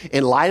into,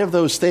 in light of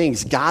those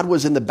things, God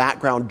was in the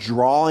background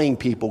drawing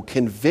people,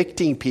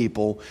 convicting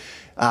people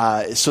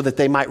so that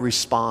they might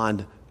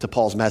respond to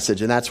Paul's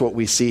message. And that's what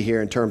we see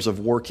here in terms of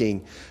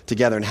working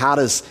together. And how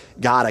does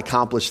God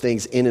accomplish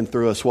things in and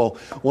through us? Well,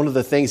 one of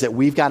the things that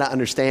we've got to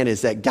understand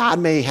is that God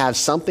may have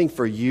something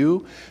for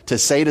you to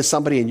say to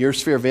somebody in your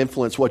sphere of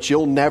influence. What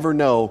you'll never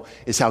know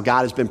is how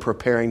God has been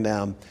preparing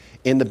them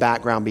in the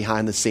background,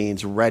 behind the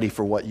scenes, ready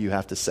for what you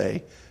have to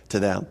say to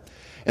them.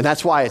 And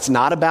that's why it's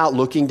not about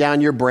looking down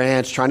your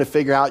branch, trying to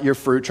figure out your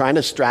fruit, trying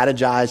to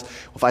strategize.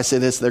 If I say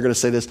this, they're going to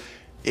say this.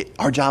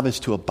 Our job is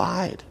to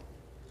abide.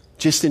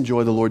 Just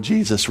enjoy the Lord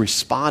Jesus,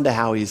 respond to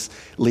how he's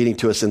leading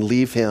to us, and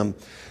leave him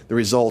the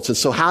results. And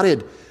so how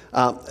did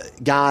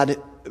God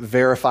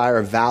verify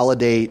or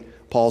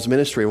validate Paul's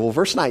ministry? Well,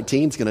 verse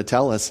 19 is going to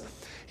tell us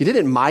he did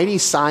it mighty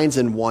signs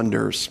and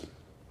wonders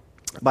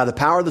by the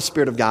power of the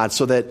Spirit of God,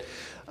 so that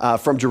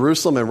from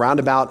Jerusalem and round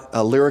about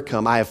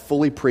Illyricum, I have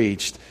fully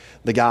preached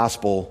the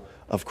gospel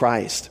of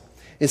Christ.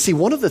 And see,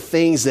 one of the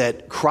things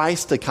that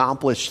Christ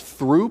accomplished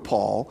through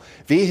Paul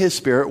via his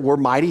Spirit were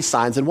mighty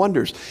signs and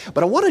wonders.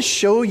 But I want to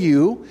show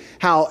you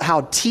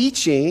how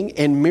teaching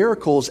and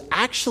miracles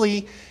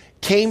actually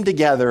came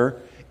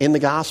together in the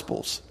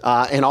Gospels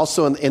and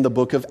also in the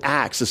book of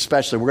Acts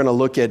especially. We're going to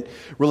look at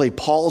really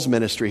Paul's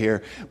ministry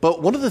here.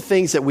 But one of the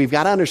things that we've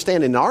got to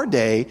understand in our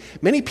day,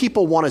 many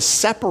people want to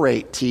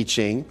separate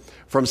teaching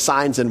from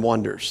signs and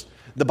wonders.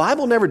 The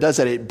Bible never does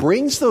that. It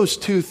brings those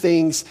two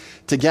things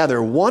together.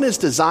 One is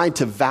designed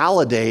to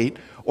validate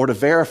or to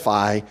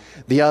verify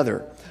the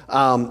other.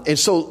 And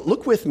so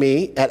look with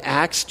me at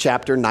Acts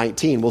chapter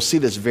 19. We'll see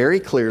this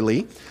very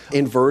clearly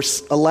in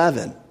verse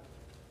 11.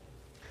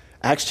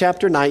 Acts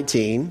chapter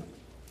 19,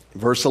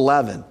 verse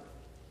 11.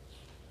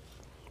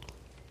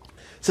 It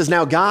says,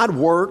 "Now God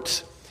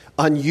worked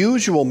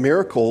unusual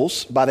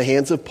miracles by the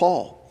hands of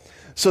Paul,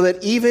 so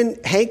that even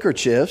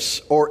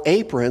handkerchiefs or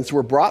aprons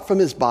were brought from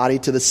his body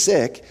to the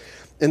sick,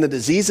 and the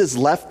diseases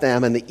left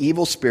them, and the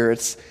evil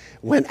spirits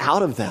went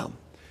out of them."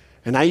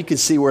 And now you can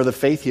see where the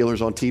faith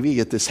healers on TV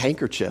get this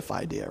handkerchief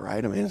idea,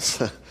 right? I mean,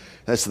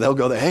 they'll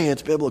go there, hey,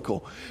 it's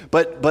biblical.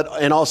 But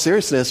in all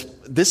seriousness,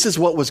 this is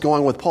what was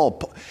going on with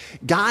Paul.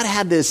 God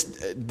had this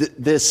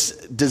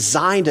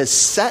design to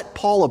set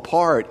Paul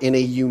apart in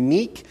a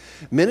unique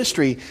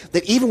ministry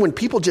that even when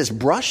people just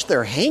brushed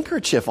their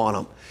handkerchief on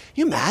him,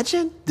 you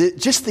imagine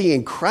just the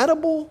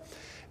incredible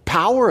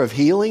power of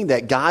healing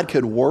that God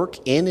could work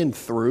in and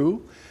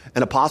through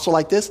an apostle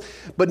like this.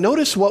 But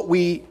notice what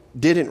we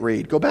didn't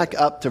read. Go back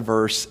up to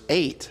verse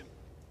 8.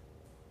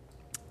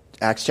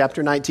 Acts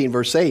chapter 19,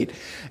 verse 8.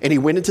 "And he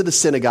went into the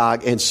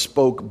synagogue and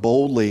spoke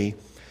boldly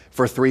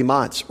for 3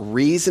 months,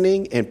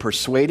 reasoning and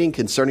persuading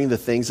concerning the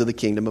things of the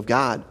kingdom of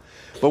God.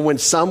 But when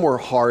some were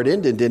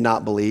hardened and did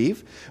not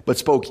believe, but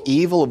spoke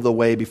evil of the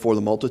way before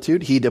the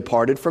multitude, he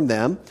departed from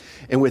them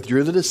and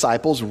withdrew the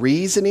disciples,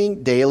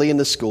 reasoning daily in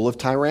the school of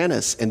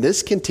Tyrannus. And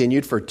this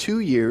continued for 2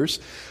 years,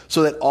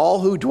 so that all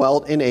who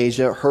dwelt in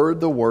Asia heard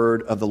the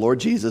word of the Lord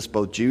Jesus,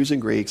 both Jews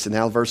and Greeks. And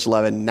now verse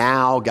 11,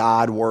 now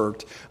God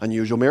worked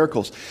unusual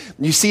miracles.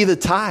 You see the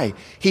tie.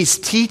 He's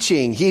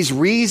teaching, he's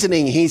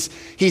reasoning, he's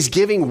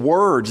giving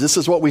words. This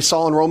is what we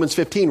saw in Romans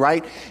 15,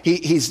 right?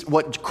 He's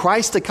what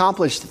Christ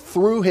accomplished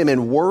through him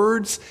in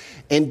words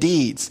and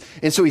deeds.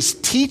 And so he's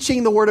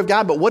teaching the word of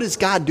God, but what is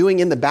God doing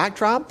in the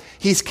backdrop?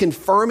 He's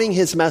confirming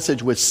his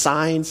message with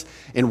signs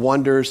and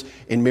wonders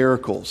and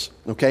miracles.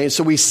 Okay, and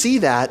so we see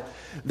that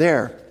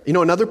there. You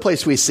know, another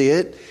place we see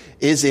it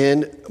is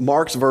in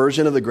Mark's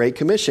version of the Great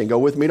Commission. Go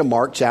with me to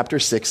Mark chapter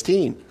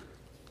 16.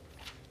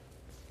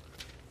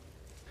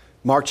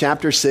 Mark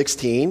chapter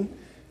 16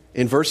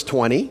 in verse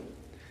 20.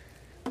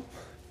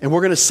 And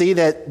we're going to see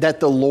that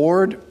the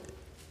Lord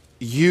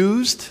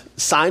used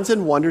signs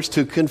and wonders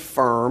to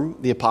confirm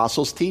the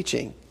apostles'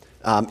 teaching,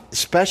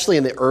 especially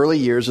in the early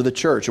years of the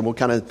church. And we'll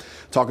kind of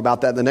talk about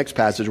that in the next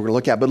passage we're going to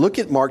look at. But look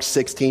at Mark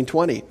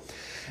 16:20.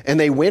 And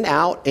they went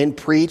out and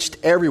preached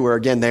everywhere.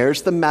 Again,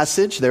 there's the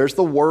message, there's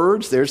the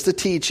words, there's the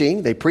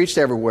teaching. They preached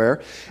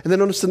everywhere. And then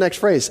notice the next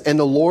phrase. And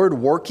the Lord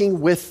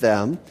working with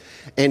them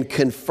and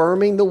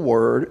confirming the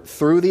word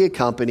through the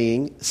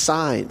accompanying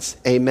signs.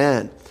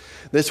 Amen.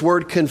 This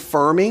word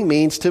confirming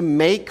means to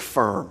make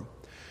firm,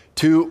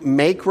 to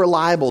make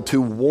reliable,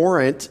 to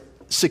warrant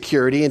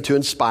security, and to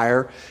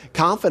inspire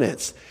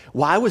confidence.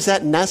 Why was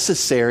that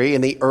necessary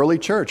in the early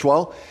church?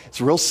 Well,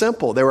 it's real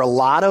simple. There were a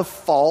lot of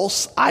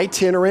false,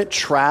 itinerant,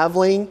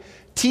 traveling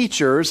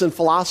teachers and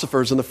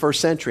philosophers in the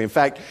first century. In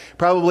fact,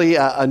 probably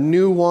a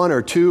new one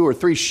or two or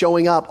three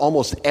showing up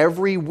almost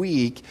every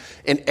week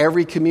in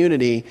every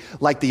community,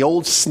 like the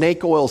old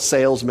snake oil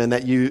salesman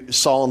that you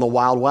saw in the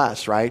Wild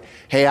West, right?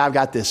 Hey, I've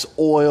got this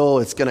oil.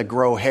 It's going to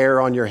grow hair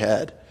on your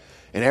head.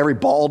 And every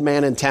bald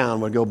man in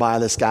town would go buy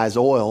this guy's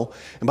oil.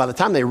 And by the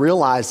time they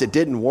realized it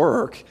didn't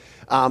work,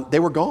 they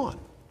were gone,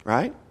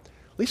 right?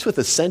 At least with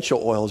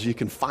essential oils, you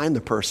can find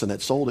the person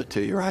that sold it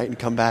to you, right? And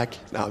come back.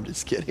 No, I'm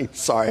just kidding.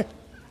 Sorry.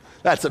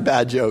 That's a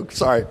bad joke.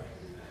 Sorry.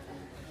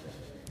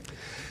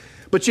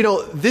 But you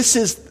know, this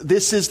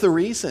is the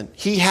reason.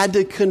 He had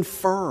to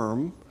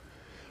confirm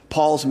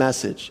Paul's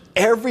message.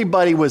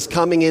 Everybody was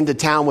coming into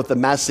town with the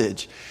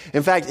message.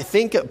 In fact,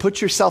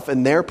 put yourself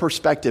in their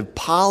perspective.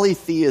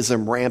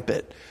 Polytheism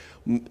rampant.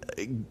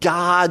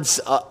 Gods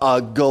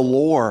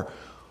galore.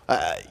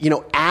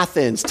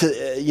 Athens, to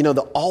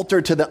the altar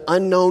to the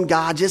unknown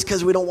God, just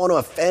because we don't want to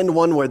offend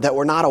one that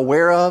we're not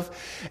aware of,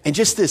 and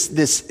just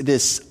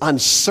this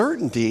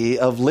uncertainty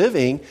of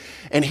living.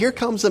 And here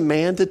comes a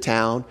man to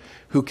town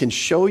who can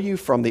show you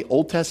from the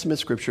Old Testament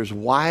scriptures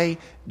why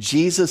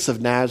Jesus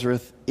of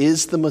Nazareth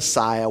is the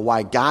Messiah,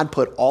 why God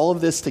put all of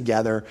this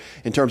together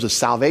in terms of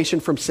salvation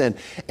from sin.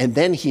 And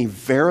then he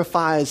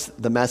verifies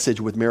the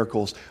message with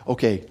miracles.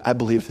 Okay, I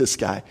believe this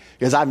guy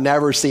because I've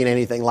never seen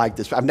anything like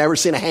this. I've never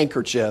seen a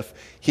handkerchief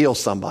heal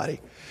somebody.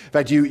 In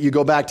fact, you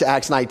go back to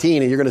Acts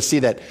 19 and you're going to see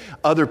that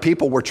other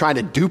people were trying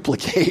to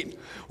duplicate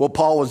what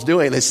Paul was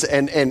doing.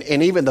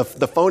 And even the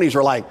phonies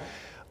were like,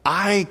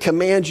 I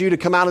command you to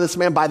come out of this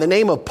man by the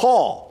name of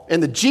Paul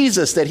and the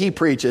Jesus that he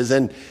preaches.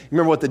 And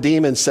remember what the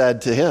demon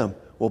said to him.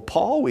 Well,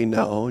 Paul we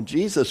know,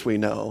 Jesus we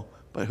know,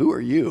 but who are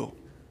you?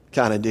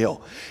 Kind of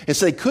deal. And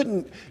so they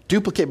couldn't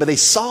duplicate, but they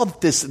saw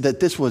that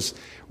this was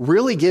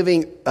really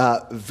giving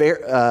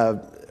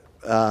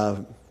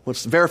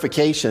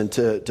verification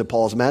to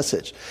Paul's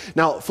message.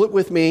 Now, flip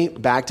with me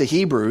back to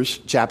Hebrews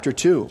chapter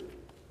 2.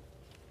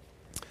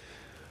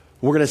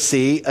 We're going to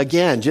see,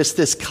 again, just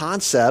this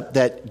concept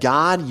that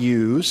God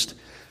used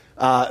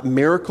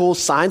miracles,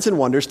 signs, and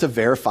wonders to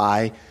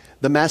verify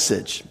the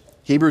message.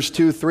 Hebrews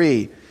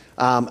 2:3,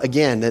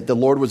 again, that the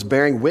Lord was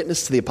bearing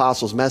witness to the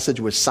apostles' message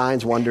with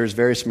signs, wonders,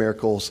 various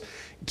miracles,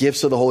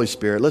 gifts of the Holy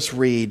Spirit. Let's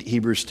read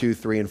Hebrews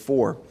 2:3 and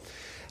 4.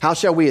 How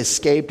shall we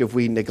escape if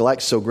we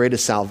neglect so great a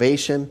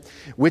salvation,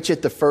 which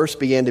at the first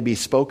began to be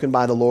spoken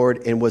by the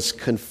Lord and was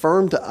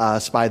confirmed to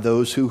us by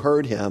those who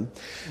heard him?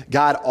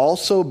 God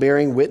also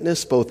bearing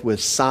witness both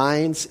with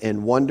signs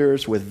and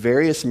wonders, with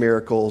various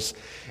miracles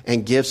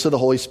and gifts of the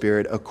Holy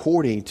Spirit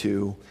according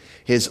to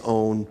his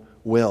own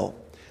will.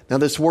 Now,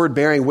 this word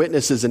bearing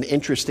witness is an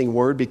interesting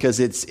word because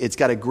it's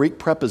got a Greek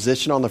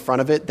preposition on the front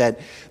of it that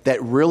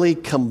really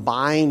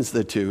combines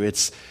the two.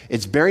 It's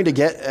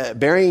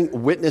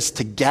bearing witness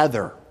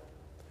together.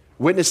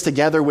 Witness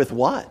together with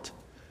what?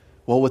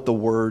 Well, with the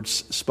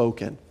words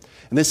spoken.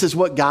 And this is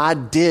what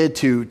God did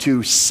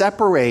to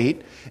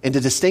separate and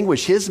to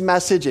distinguish his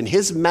message and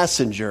his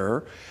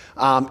messenger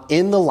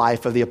in the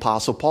life of the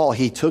Apostle Paul.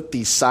 He took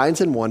these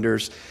signs and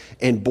wonders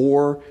and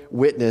bore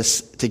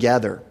witness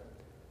together.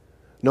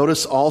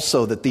 Notice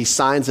also that these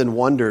signs and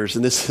wonders,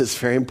 and this is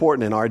very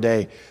important in our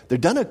day, they're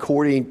done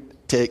according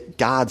to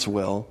God's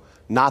will,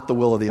 not the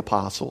will of the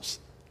apostles,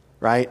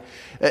 right?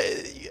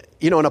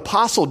 An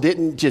apostle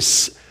didn't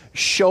just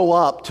show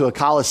up to a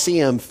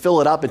coliseum,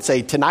 fill it up, and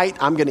say, tonight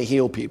I'm going to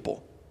heal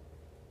people,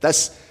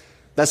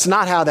 That's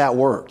not how that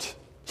worked.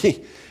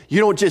 You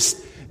don't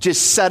just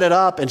set it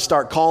up and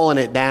start calling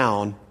it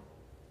down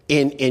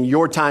in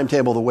your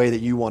timetable the way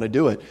that you want to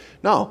do it.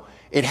 No,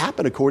 it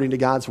happened according to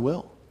God's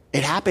will.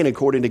 It happened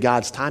according to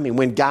God's timing.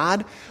 When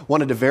God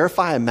wanted to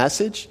verify a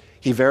message,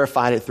 he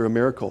verified it through a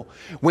miracle.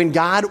 When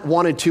God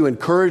wanted to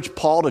encourage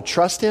Paul to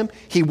trust him,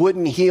 he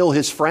wouldn't heal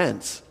his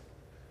friends.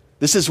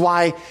 This is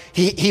why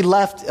he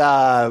left,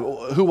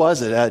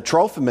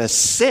 Trophimus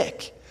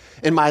sick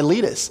in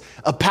Miletus.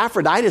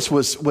 Epaphroditus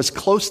was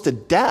close to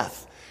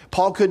death.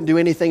 Paul couldn't do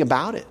anything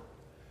about it.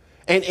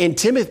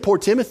 And poor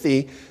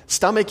Timothy,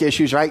 stomach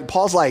issues, right?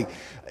 Paul's like,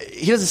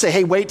 he doesn't say,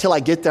 hey, wait till I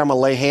get there. I'm going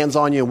to lay hands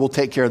on you and we'll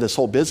take care of this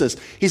whole business.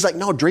 He's like,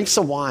 no, drink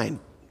some wine.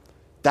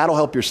 That'll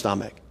help your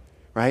stomach,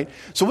 right?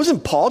 So it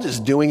wasn't Paul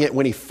just doing it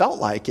when he felt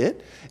like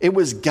it. It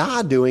was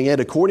God doing it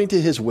according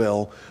to his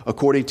will,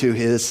 according to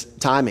his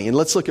timing. And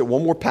let's look at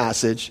one more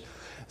passage,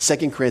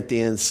 2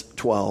 Corinthians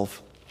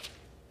 12,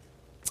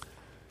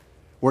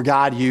 where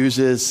God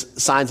uses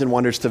signs and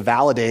wonders to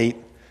validate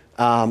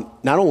not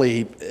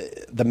only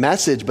the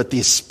message, but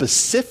the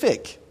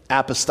specific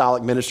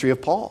apostolic ministry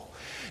of Paul.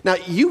 Now,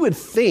 you would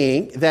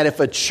think that if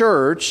a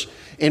church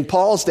in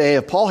Paul's day,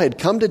 if Paul had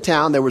come to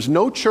town, there was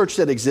no church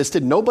that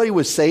existed, nobody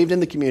was saved in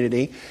the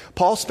community.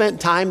 Paul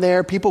spent time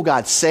there, people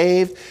got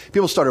saved,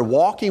 people started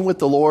walking with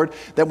the Lord,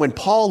 that when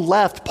Paul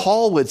left,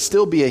 Paul would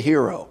still be a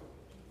hero,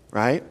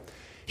 right?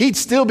 He'd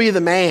still be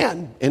the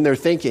man in their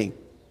thinking.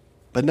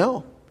 But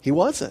no, he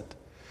wasn't.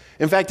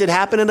 In fact, it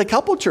happened in a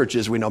couple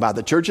churches we know about.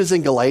 The churches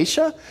in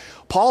Galatia,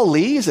 Paul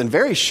leaves, and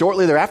very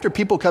shortly thereafter,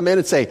 people come in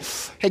and say,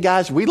 hey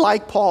guys, we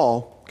like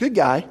Paul. Good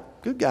guy.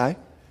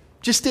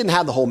 Just didn't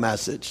have the whole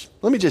message.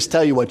 Let me just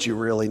tell you what you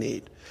really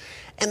need.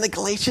 And the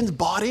Galatians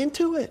bought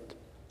into it.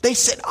 They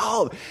said,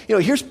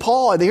 here's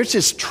Paul, and here's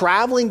just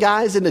traveling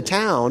guys into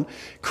town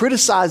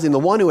criticizing the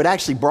one who had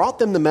actually brought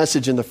them the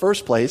message in the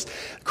first place.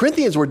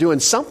 Corinthians were doing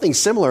something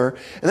similar,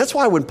 and that's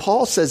why when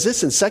Paul says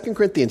this in 2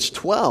 Corinthians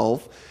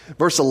 12,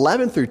 verse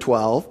 11 through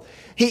 12,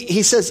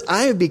 he says,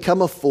 I have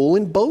become a fool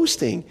in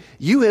boasting.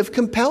 You have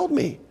compelled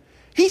me.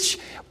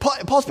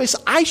 Paul's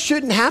basically, I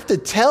shouldn't have to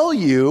tell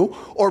you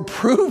or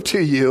prove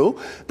to you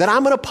that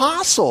I'm an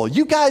apostle.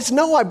 You guys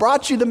know I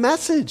brought you the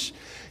message.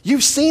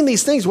 You've seen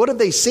these things. What have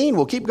they seen?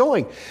 We'll keep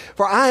going.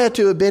 For I had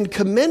to have been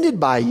commended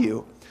by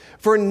you.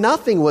 For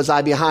nothing was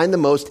I behind the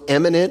most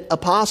eminent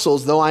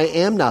apostles, though I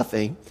am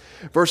nothing.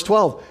 Verse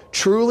 12,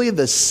 truly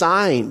the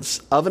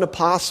signs of an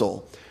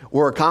apostle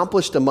were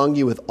accomplished among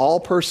you with all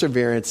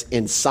perseverance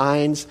in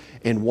signs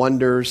and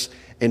wonders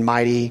and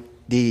mighty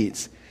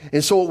deeds.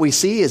 And so what we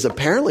see is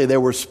apparently there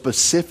were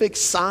specific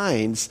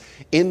signs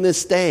in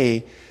this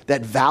day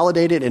that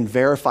validated and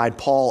verified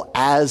Paul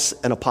as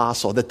an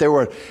apostle, that there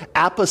were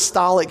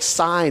apostolic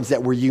signs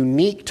that were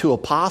unique to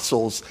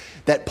apostles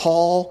that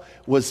Paul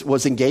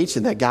was engaged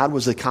in, that God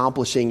was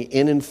accomplishing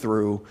in and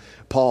through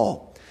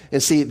Paul.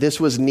 And see,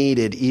 this was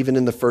needed even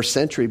in the first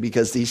century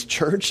because these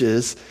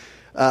churches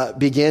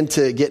began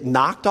to get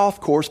knocked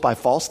off course by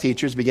false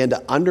teachers, began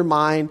to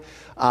undermine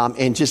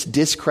and just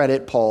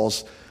discredit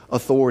Paul's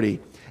authority.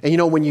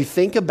 And when you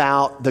think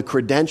about the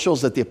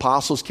credentials that the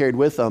apostles carried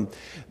with them,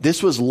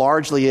 this was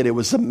largely it. It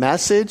was a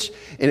message,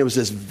 and it was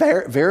this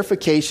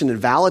verification and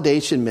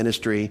validation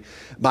ministry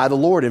by the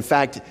Lord. In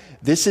fact,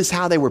 this is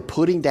how they were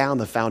putting down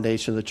the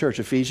foundation of the church.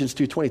 Ephesians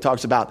 2:20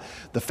 talks about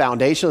the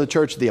foundation of the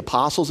church, the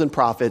apostles and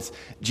prophets,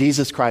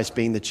 Jesus Christ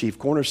being the chief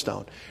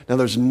cornerstone. Now,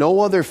 there's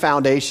no other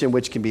foundation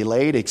which can be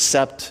laid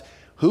except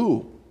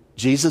who?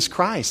 Jesus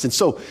Christ. And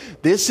so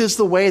this is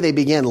the way they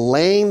began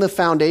laying the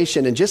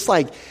foundation. And just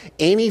like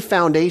any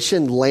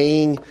foundation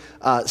laying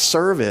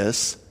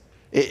service,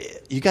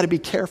 you got to be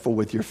careful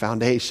with your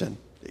foundation.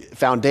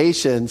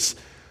 Foundations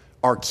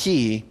are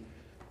key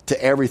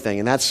to everything.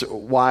 And that's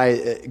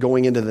why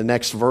going into the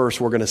next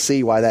verse, we're going to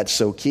see why that's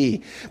so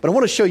key. But I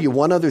want to show you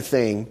one other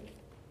thing.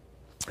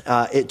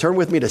 Turn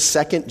with me to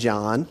 2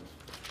 John.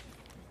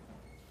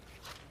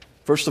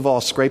 First of all,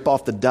 scrape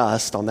off the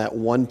dust on that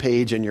one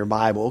page in your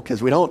Bible,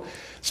 because we don't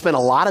spend a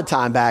lot of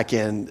time back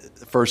in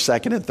 1st,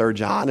 2nd, and 3rd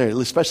John, or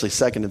especially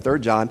 2nd and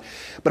 3rd John.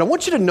 But I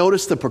want you to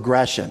notice the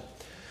progression.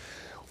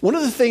 One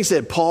of the things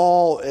that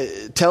Paul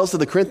tells to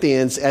the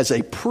Corinthians as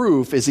a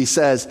proof is he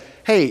says,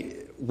 hey,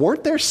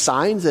 weren't there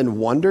signs and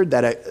wonders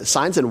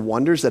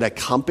that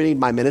accompanied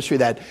my ministry,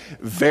 that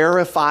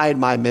verified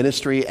my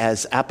ministry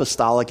as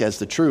apostolic as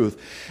the truth?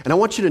 And I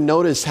want you to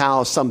notice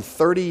how some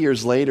 30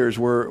 years later,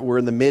 we're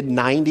in the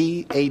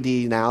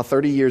mid-90 AD now,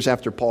 30 years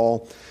after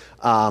Paul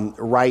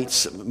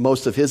writes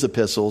most of his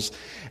epistles.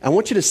 I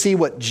want you to see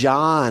what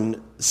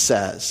John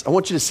says. I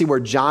want you to see where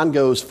John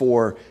goes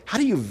for how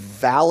do you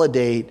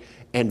validate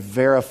and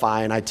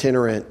verify an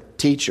itinerant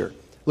teacher.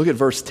 Look at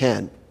verse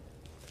 10.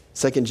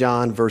 2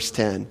 John, verse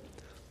 10,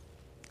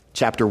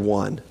 chapter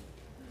 1.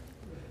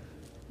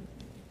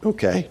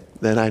 Okay,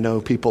 then I know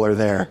people are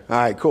there. All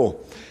right,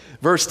 cool.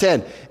 Verse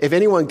 10, if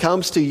anyone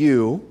comes to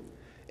you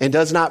and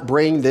does not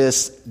bring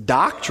this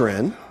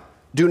doctrine,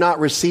 do not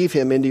receive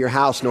him into your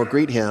house nor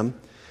greet him,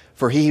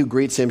 for he who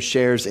greets him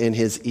shares in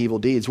his evil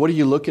deeds. What are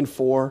you looking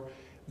for?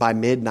 by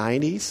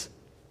mid-90s?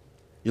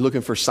 You're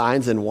looking for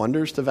signs and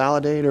wonders to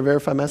validate or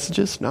verify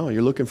messages? No,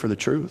 you're looking for the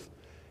truth.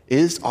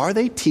 Are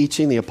they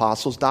teaching the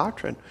apostles'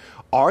 doctrine?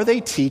 Are they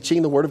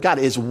teaching the Word of God?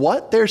 Is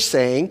what they're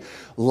saying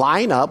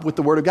line up with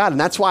the Word of God? And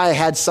that's why I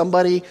had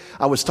somebody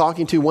I was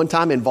talking to one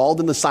time involved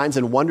in the signs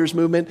and wonders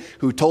movement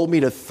who told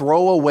me to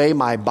throw away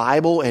my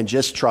Bible and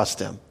just trust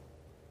him.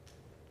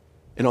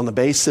 And on the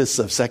basis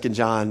of 2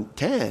 John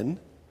 10,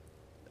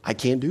 I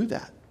can't do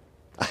that.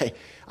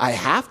 I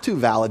have to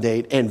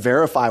validate and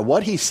verify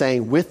what he's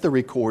saying with the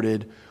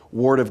recorded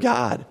Word of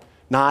God.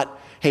 Not,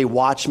 hey,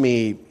 watch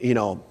me,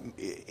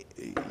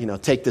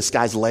 take this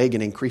guy's leg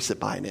and increase it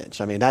by an inch.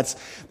 I mean, that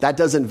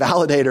doesn't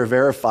validate or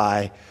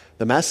verify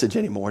the message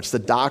anymore. It's the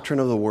doctrine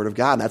of the Word of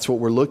God. That's what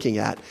we're looking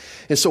at.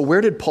 And so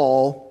where did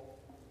Paul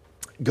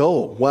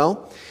go?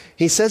 Well,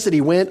 he says that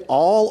he went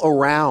all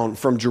around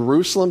from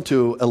Jerusalem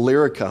to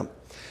Illyricum.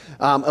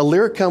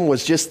 Illyricum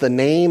was just the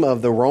name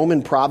of the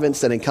Roman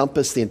province that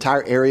encompassed the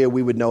entire area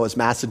we would know as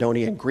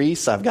Macedonia and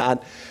Greece. I've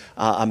got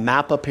a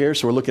map up here,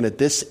 so we're looking at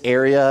this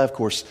area. Of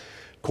course,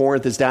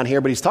 Corinth is down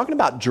here, but he's talking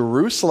about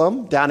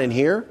Jerusalem down in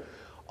here,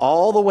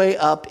 all the way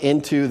up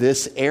into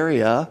this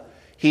area.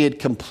 He had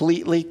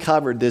completely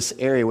covered this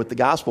area with the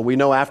gospel. We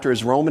know after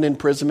his Roman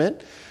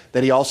imprisonment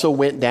that he also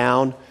went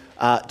down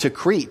to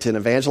Crete and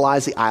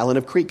evangelize the island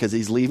of Crete because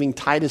he's leaving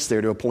Titus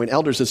there to appoint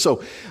elders. And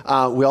so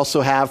we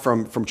also have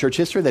from church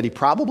history that he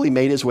probably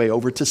made his way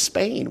over to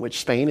Spain, which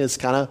Spain is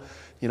kind of,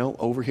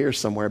 over here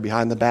somewhere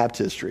behind the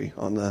baptistry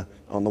on the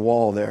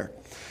wall there.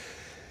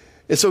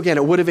 And so again,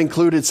 it would have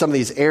included some of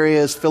these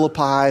areas,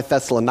 Philippi,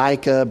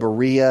 Thessalonica,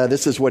 Berea.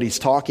 This is what he's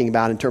talking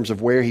about in terms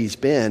of where he's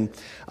been.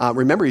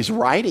 Remember, he's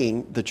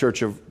writing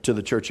to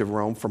the Church of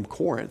Rome from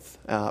Corinth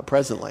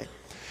presently.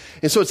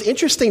 And so it's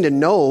interesting to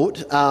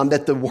note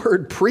that the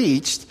word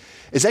preached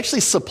is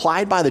actually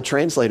supplied by the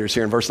translators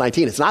here in verse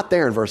 19. It's not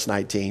there in verse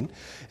 19.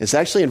 It's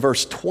actually in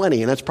verse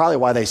 20, and that's probably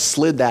why they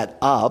slid that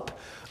up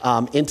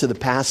into the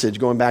passage,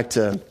 going back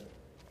to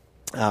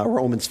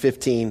Romans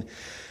 15,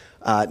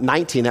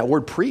 19. That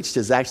word preached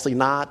is actually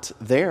not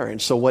there. And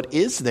so what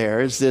is there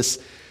is this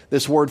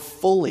word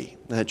fully.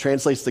 And it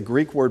translates the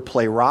Greek word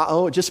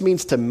plerao. It just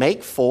means to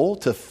make full,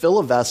 to fill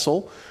a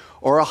vessel,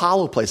 or a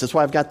hollow place. That's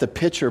why I've got the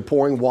pitcher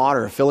pouring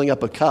water, filling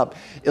up a cup,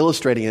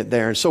 illustrating it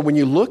there. And so when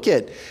you look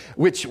at,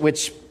 which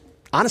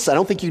honestly, I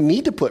don't think you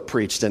need to put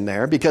preached in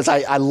there because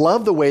I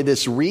love the way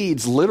this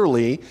reads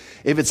literally.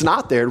 If it's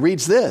not there, it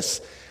reads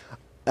this.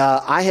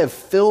 I have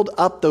filled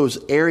up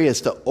those areas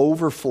to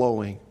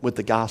overflowing with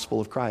the gospel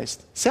of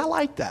Christ. See, I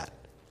like that.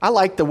 I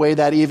like the way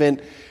that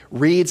even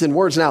reads in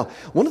words. Now,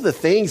 one of the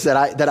things that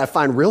I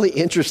find really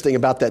interesting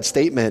about that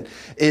statement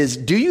is,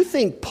 do you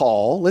think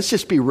Paul, let's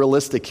just be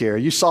realistic here.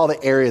 You saw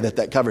the area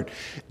that covered.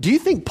 Do you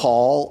think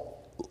Paul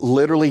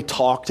literally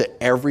talked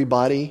to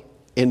everybody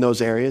in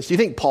those areas? Do you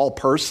think Paul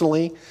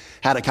personally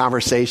had a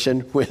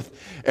conversation with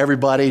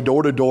everybody,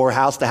 door to door,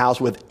 house to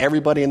house, with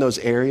everybody in those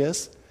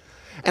areas?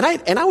 And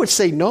I would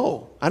say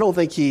no. I don't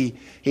think he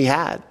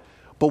had.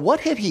 But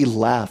what had he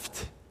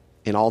left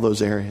in all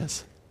those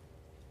areas?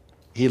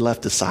 He had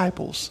left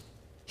disciples.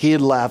 He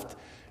had left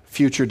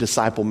future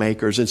disciple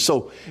makers. And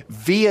so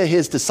via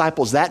his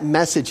disciples, that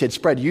message had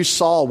spread. You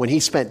saw when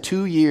he spent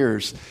 2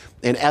 years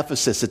in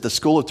Ephesus at the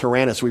school of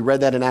Tyrannus. We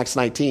read that in Acts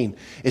 19.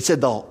 It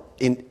said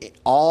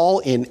all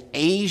in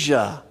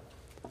Asia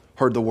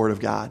heard the word of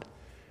God.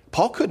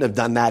 Paul couldn't have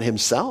done that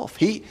himself.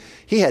 He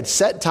had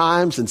set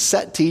times and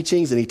set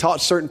teachings, and he taught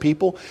certain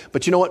people.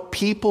 But you know what?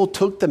 People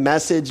took the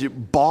message,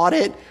 bought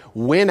it,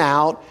 went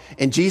out,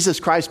 and Jesus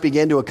Christ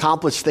began to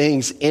accomplish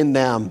things in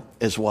them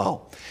as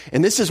well.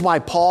 And this is why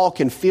Paul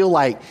can feel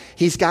like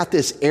he's got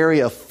this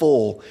area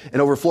full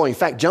and overflowing. In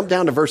fact, jump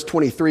down to verse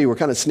 23. We're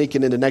kind of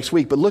sneaking into next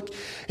week. But look,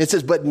 it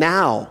says, but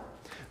now,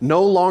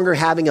 no longer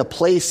having a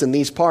place in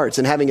these parts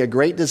and having a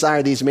great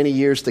desire these many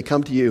years to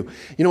come to you.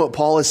 You know what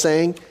Paul is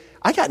saying?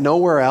 I got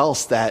nowhere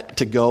else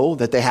to go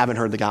that they haven't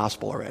heard the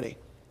gospel already.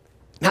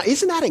 Now,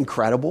 isn't that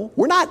incredible?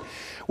 We're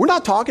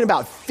not talking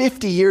about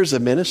 50 years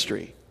of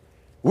ministry.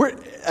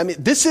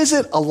 This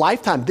isn't a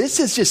lifetime.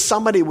 This is just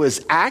somebody was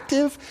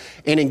active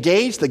and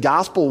engaged. The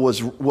gospel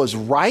was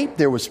ripe.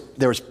 There was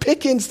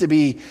pickings to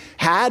be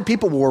had.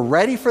 People were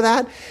ready for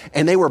that.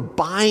 And they were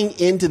buying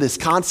into this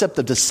concept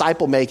of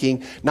disciple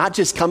making, not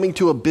just coming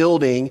to a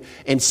building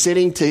and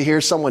sitting to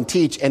hear someone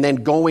teach and then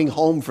going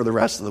home for the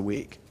rest of the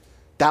week.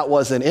 That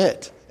wasn't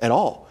it at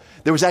all.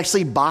 There was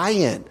actually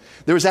buy-in.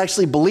 There was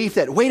actually belief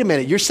that, wait a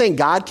minute, you're saying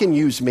God can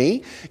use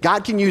me?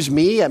 God can use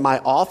me at my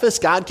office.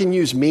 God can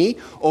use me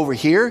over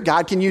here.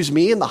 God can use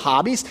me in the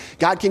hobbies.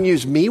 God can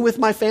use me with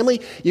my family.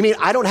 You mean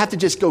I don't have to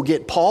just go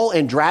get Paul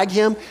and drag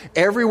him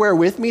everywhere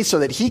with me so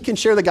that he can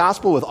share the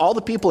gospel with all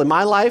the people in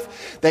my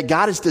life that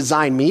God has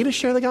designed me to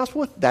share the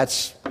gospel with?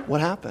 That's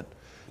what happened.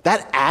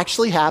 That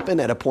actually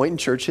happened at a point in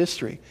church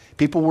history.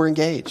 People were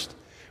engaged.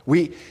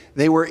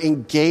 They were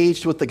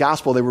engaged with the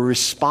gospel. They were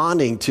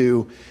responding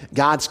to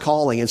God's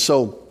calling. And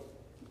so,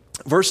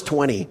 verse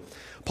 20,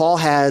 Paul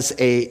has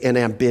an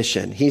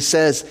ambition. He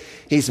says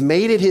he's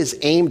made it his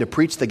aim to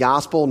preach the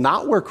gospel,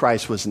 not where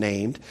Christ was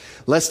named,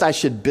 lest I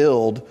should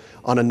build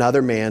on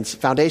another man's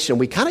foundation.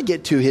 We kind of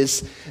get to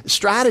his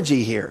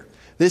strategy here.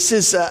 This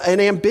is an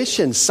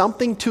ambition,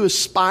 something to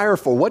aspire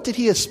for. What did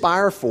he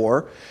aspire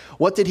for?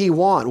 What did he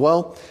want?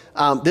 Well,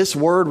 this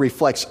word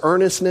reflects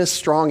earnestness,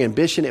 strong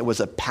ambition. It was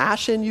a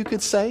passion, you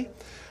could say,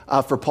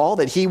 for Paul,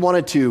 that he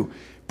wanted to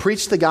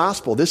preach the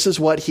gospel. This is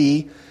what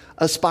he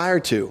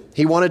aspired to.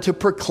 He wanted to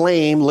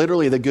proclaim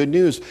literally the good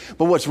news.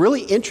 But what's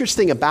really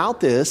interesting about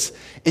this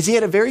is he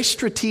had a very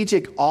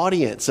strategic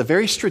audience, a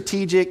very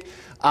strategic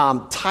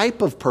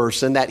type of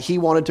person that he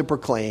wanted to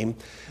proclaim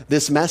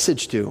this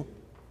message to.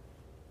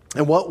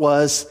 And what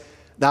was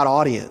that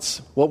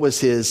audience? What was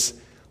his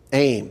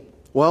aim?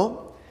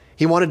 Well,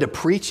 he wanted to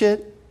preach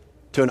it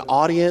to an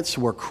audience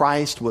where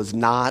Christ was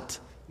not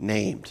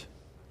named.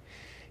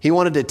 He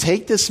wanted to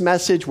take this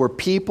message where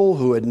people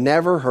who had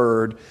never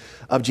heard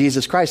of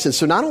Jesus Christ. And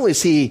so not only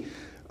is he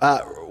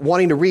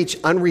wanting to reach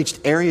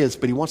unreached areas,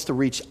 but he wants to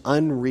reach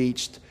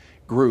unreached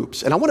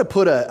groups. And I want to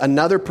put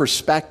another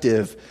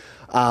perspective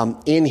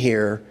in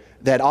here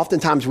that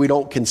oftentimes we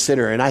don't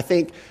consider. And I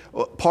think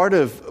part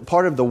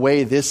of the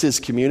way this is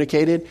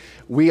communicated,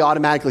 we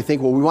automatically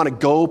think, well, we want to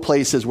go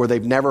places where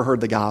they've never heard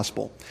the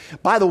gospel.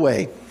 By the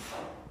way,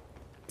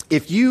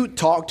 if you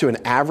talk to an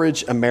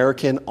average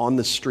American on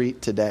the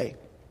street today,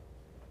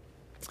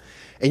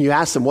 and you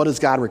ask them, what does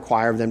God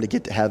require of them to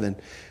get to heaven?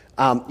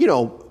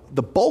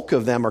 The bulk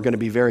of them are going to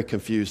be very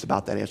confused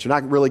about that answer. They're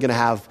not really going to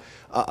have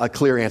a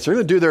clear answer. They're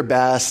going to do their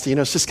best.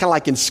 It's just kind of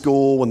like in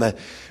school when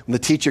the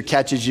teacher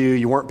catches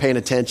you weren't paying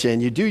attention.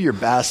 You do your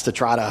best to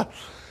try to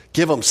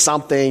give them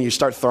something. You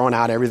start throwing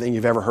out everything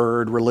you've ever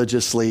heard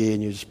religiously,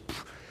 and you just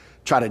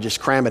try to just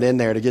cram it in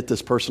there to get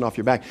this person off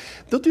your back.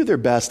 They'll do their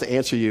best to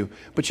answer you.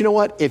 But you know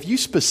what? If you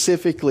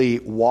specifically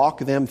walk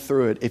them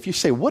through it, if you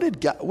say, what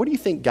do you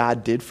think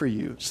God did for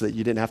you so that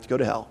you didn't have to go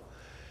to hell?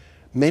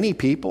 Many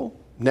people,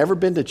 never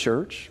been to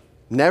church,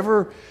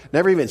 never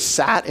even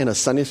sat in a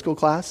Sunday school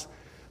class,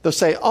 they'll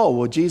say, oh,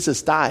 well,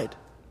 Jesus died.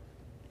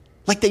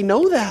 Like they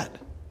know that.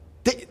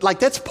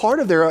 That's part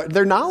of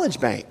their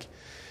knowledge bank.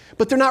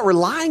 But they're not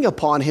relying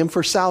upon him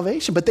for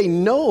salvation. But they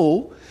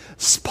know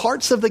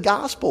parts of the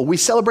gospel. We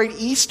celebrate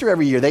Easter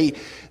every year.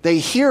 They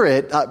hear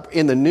it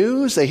in the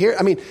news.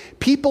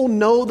 People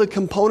know the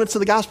components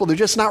of the gospel. They're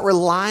just not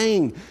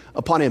relying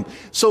upon him.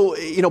 So,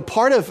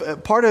 part of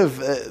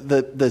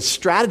the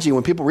strategy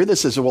when people read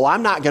this is, well, I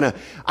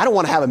don't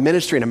want to have a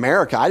ministry in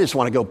America. I just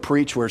want to go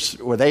preach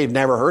where they've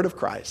never heard of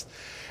Christ.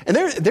 And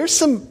there's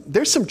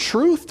some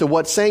truth to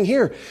what's saying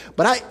here.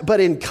 But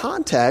in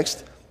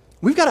context,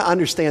 we've got to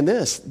understand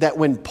this, that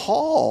when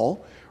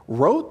Paul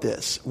wrote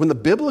this, when the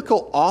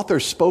biblical author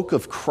spoke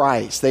of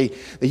Christ, they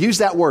use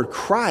that word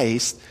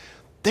Christ,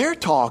 they're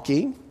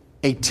talking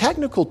a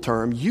technical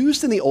term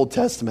used in the Old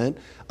Testament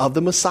of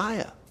the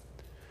Messiah.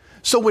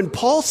 So when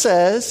Paul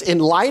says, in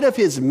light of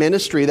his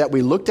ministry that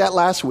we looked at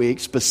last week,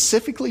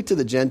 specifically to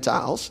the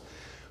Gentiles,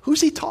 who's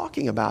he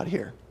talking about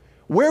here?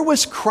 Where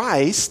was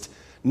Christ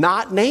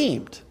not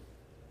named?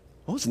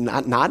 Well, it was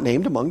not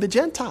named among the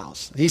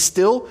Gentiles. He's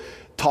still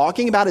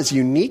talking about his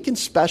unique and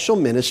special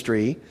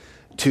ministry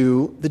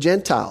to the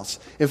Gentiles.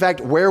 In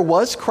fact, where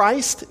was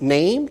Christ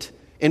named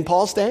in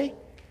Paul's day?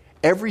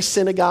 Every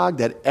synagogue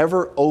that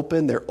ever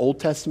opened their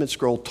Old Testament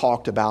scroll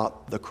talked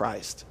about the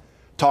Christ,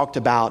 talked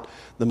about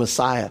the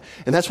Messiah.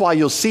 And that's why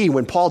you'll see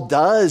when Paul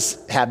does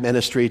have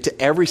ministry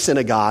to every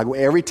synagogue,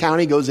 every town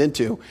he goes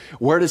into,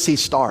 where does he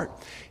start?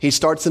 He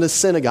starts in a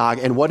synagogue,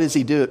 and what does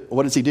he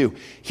do?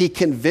 He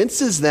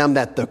convinces them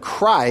that the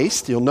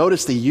Christ, you'll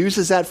notice he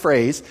uses that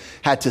phrase,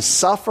 had to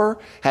suffer,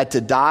 had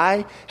to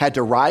die, had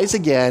to rise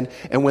again.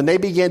 And when they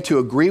began to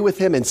agree with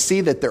him and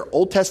see that their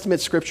Old Testament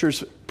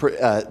scriptures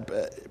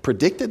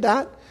predicted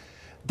that,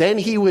 then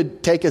he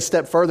would take a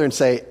step further and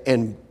say,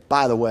 and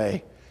by the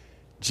way,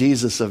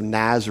 Jesus of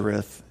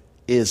Nazareth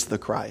is the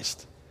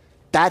Christ.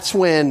 That's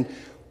when,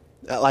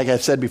 like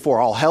I've said before,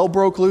 all hell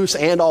broke loose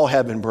and all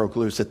heaven broke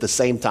loose at the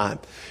same time.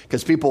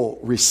 Because people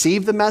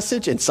received the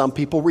message and some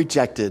people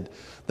rejected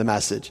the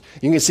message.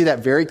 You can see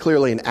that very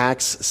clearly in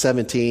Acts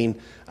 17,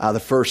 the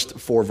first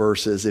 4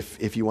 verses,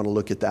 if you want to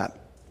look at that.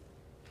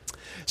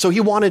 So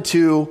he wanted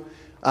to,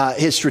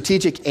 his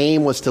strategic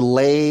aim was to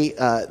lay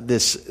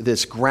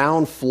this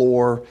ground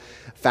floor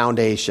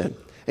foundation.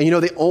 And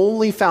the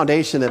only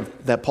foundation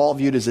that Paul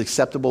viewed as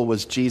acceptable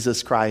was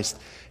Jesus Christ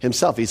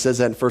himself. He says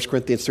that in 1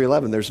 Corinthians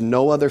 3:11. There's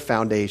no other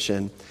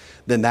foundation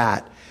than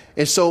that.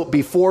 And so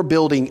before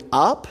building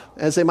up,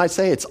 as they might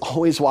say, it's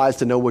always wise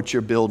to know what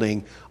you're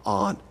building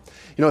on.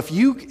 If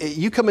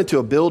you come into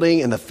a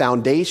building and the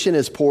foundation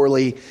is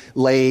poorly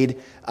laid,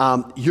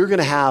 you're going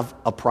to have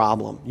a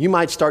problem. You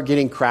might start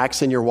getting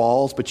cracks in your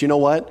walls, but you know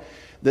what?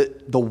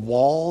 The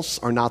walls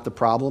are not the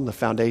problem. The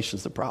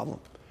foundation's the problem.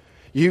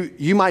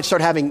 You might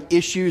start having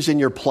issues in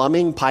your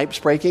plumbing, pipes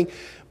breaking,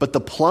 but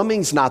the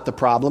plumbing's not the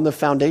problem, the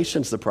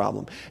foundation's the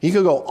problem. You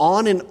can go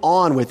on and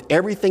on with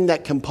everything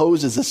that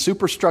composes the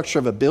superstructure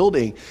of a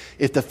building.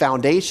 If the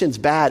foundation's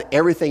bad,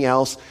 everything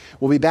else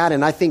will be bad.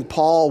 And I think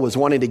Paul was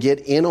wanting to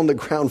get in on the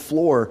ground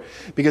floor,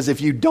 because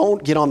if you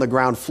don't get on the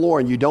ground floor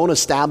and you don't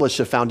establish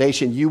a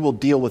foundation, you will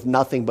deal with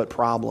nothing but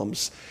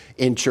problems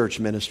in church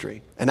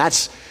ministry. And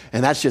that's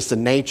just the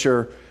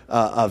nature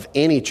of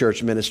any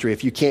church ministry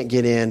if you can't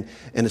get in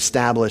and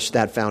establish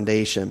that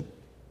foundation.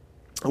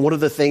 And one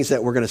of the things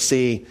that we're going to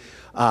see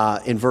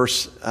in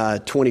verse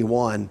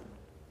 21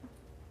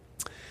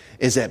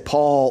 is that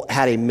Paul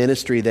had a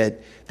ministry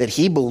that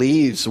he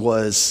believes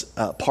was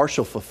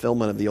partial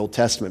fulfillment of the Old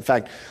Testament. In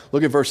fact,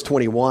 look at verse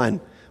 21.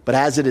 But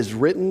as it is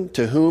written,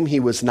 to whom he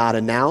was not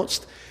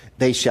announced,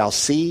 they shall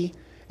see,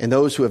 and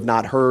those who have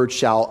not heard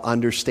shall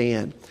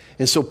understand.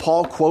 And so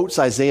Paul quotes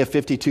Isaiah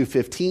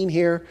 52:15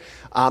 here,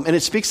 and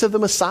it speaks of the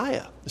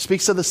Messiah. It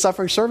speaks of the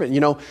suffering servant,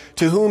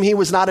 to whom he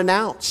was not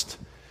announced.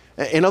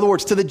 In other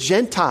words, to the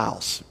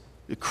Gentiles,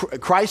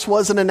 Christ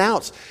wasn't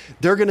announced.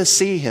 They're going to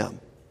see him.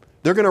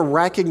 They're going to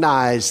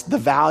recognize the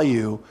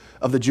value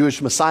of the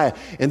Jewish Messiah.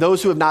 And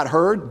those who have not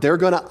heard, they're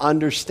going to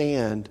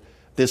understand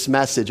this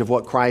message of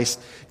what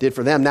Christ did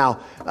for them. Now,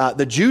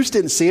 the Jews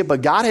didn't see it,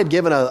 but God had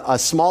given a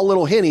small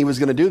little hint he was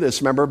going to do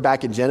this. Remember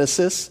back in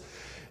Genesis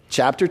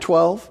chapter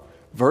 12,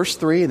 verse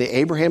 3, the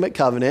Abrahamic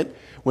covenant,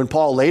 when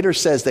Paul later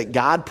says that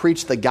God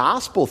preached the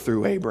gospel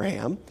through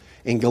Abraham,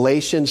 in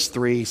Galatians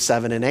 3,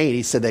 7, and 8,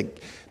 he said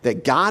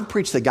that God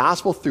preached the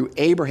gospel through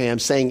Abraham,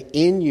 saying,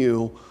 in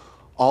you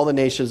all the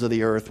nations of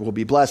the earth will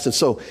be blessed. And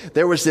so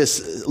there was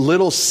this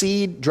little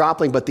seed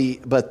dropping,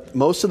 but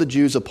most of the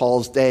Jews of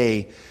Paul's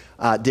day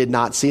did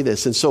not see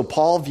this. And so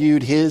Paul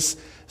viewed his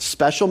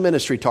special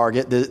ministry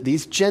target,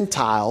 these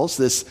Gentiles,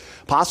 this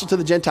apostle to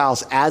the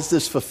Gentiles, as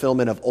this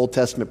fulfillment of Old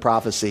Testament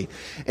prophecy.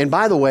 And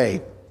by the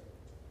way,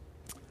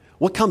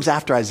 what comes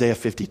after Isaiah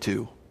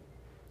 52?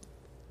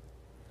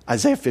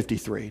 Isaiah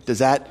 53. Does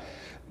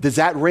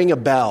that ring a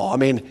bell? I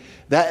mean,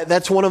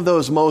 that's one of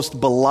those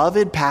most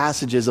beloved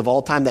passages of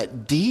all time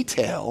that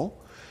detail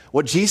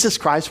what Jesus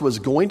Christ was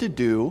going to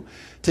do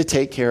to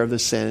take care of the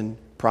sin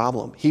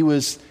problem. He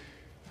was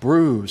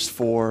bruised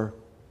for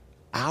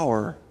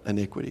our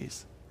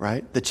iniquities,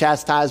 right? The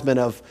chastisement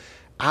of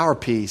our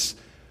peace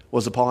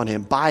was upon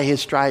him. By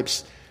his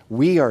stripes,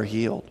 we are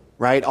healed,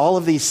 right? All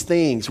of these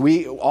things,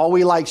 all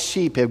we like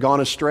sheep have gone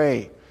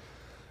astray.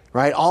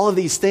 Right? All of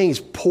these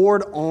things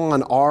poured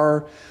on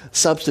our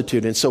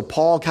substitute. And so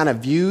Paul kind of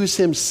views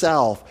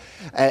himself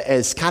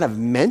as kind of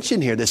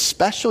mentioned here, this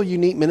special,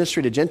 unique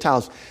ministry to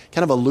Gentiles,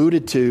 kind of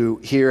alluded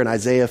to here in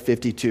Isaiah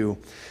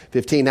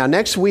 52:15. Now,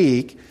 next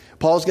week,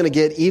 Paul's going to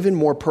get even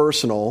more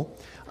personal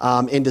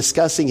in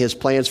discussing his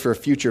plans for a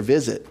future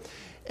visit.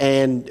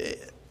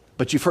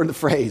 But you've heard the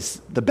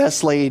phrase, the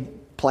best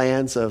laid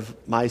plans of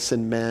mice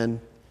and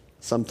men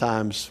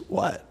sometimes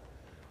what?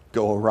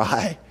 Go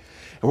awry.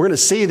 And we're going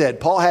to see that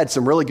Paul had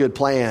some really good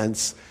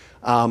plans,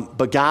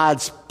 but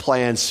God's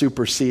plan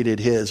superseded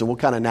his. And we'll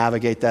kind of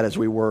navigate that as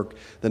we work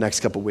the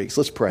next couple of weeks.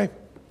 Let's pray.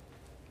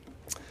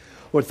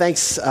 Lord,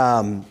 thanks.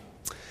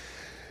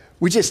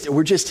 We're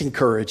just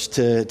encouraged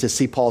to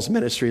see Paul's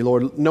ministry,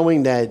 Lord,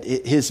 knowing that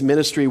his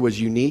ministry was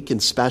unique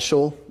and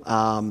special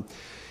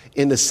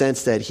in the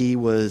sense that he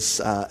was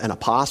an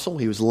apostle.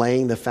 He was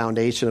laying the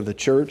foundation of the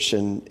church.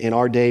 And in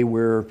our day,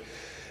 we're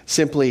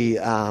simply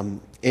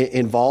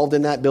involved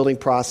in that building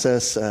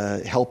process,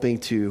 helping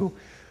to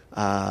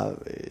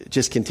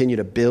just continue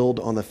to build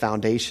on the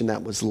foundation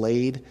that was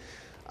laid.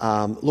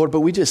 Lord, but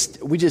we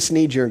just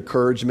need your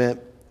encouragement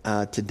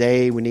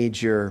today. We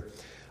need your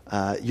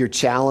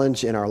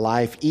challenge in our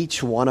life.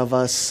 Each one of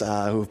us who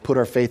have put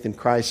our faith in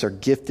Christ are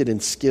gifted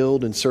and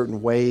skilled in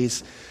certain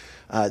ways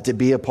to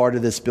be a part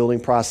of this building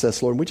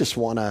process, Lord. We just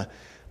want to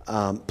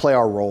play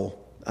our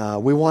role.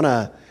 We want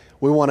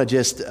to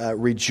just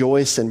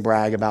rejoice and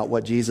brag about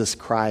what Jesus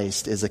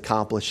Christ is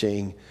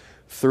accomplishing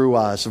through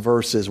us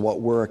versus what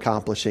we're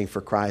accomplishing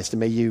for Christ. And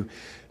may you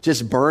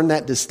just burn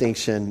that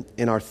distinction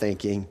in our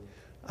thinking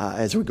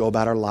as we go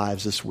about our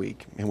lives this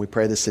week. And we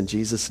pray this in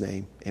Jesus'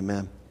 name.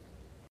 Amen.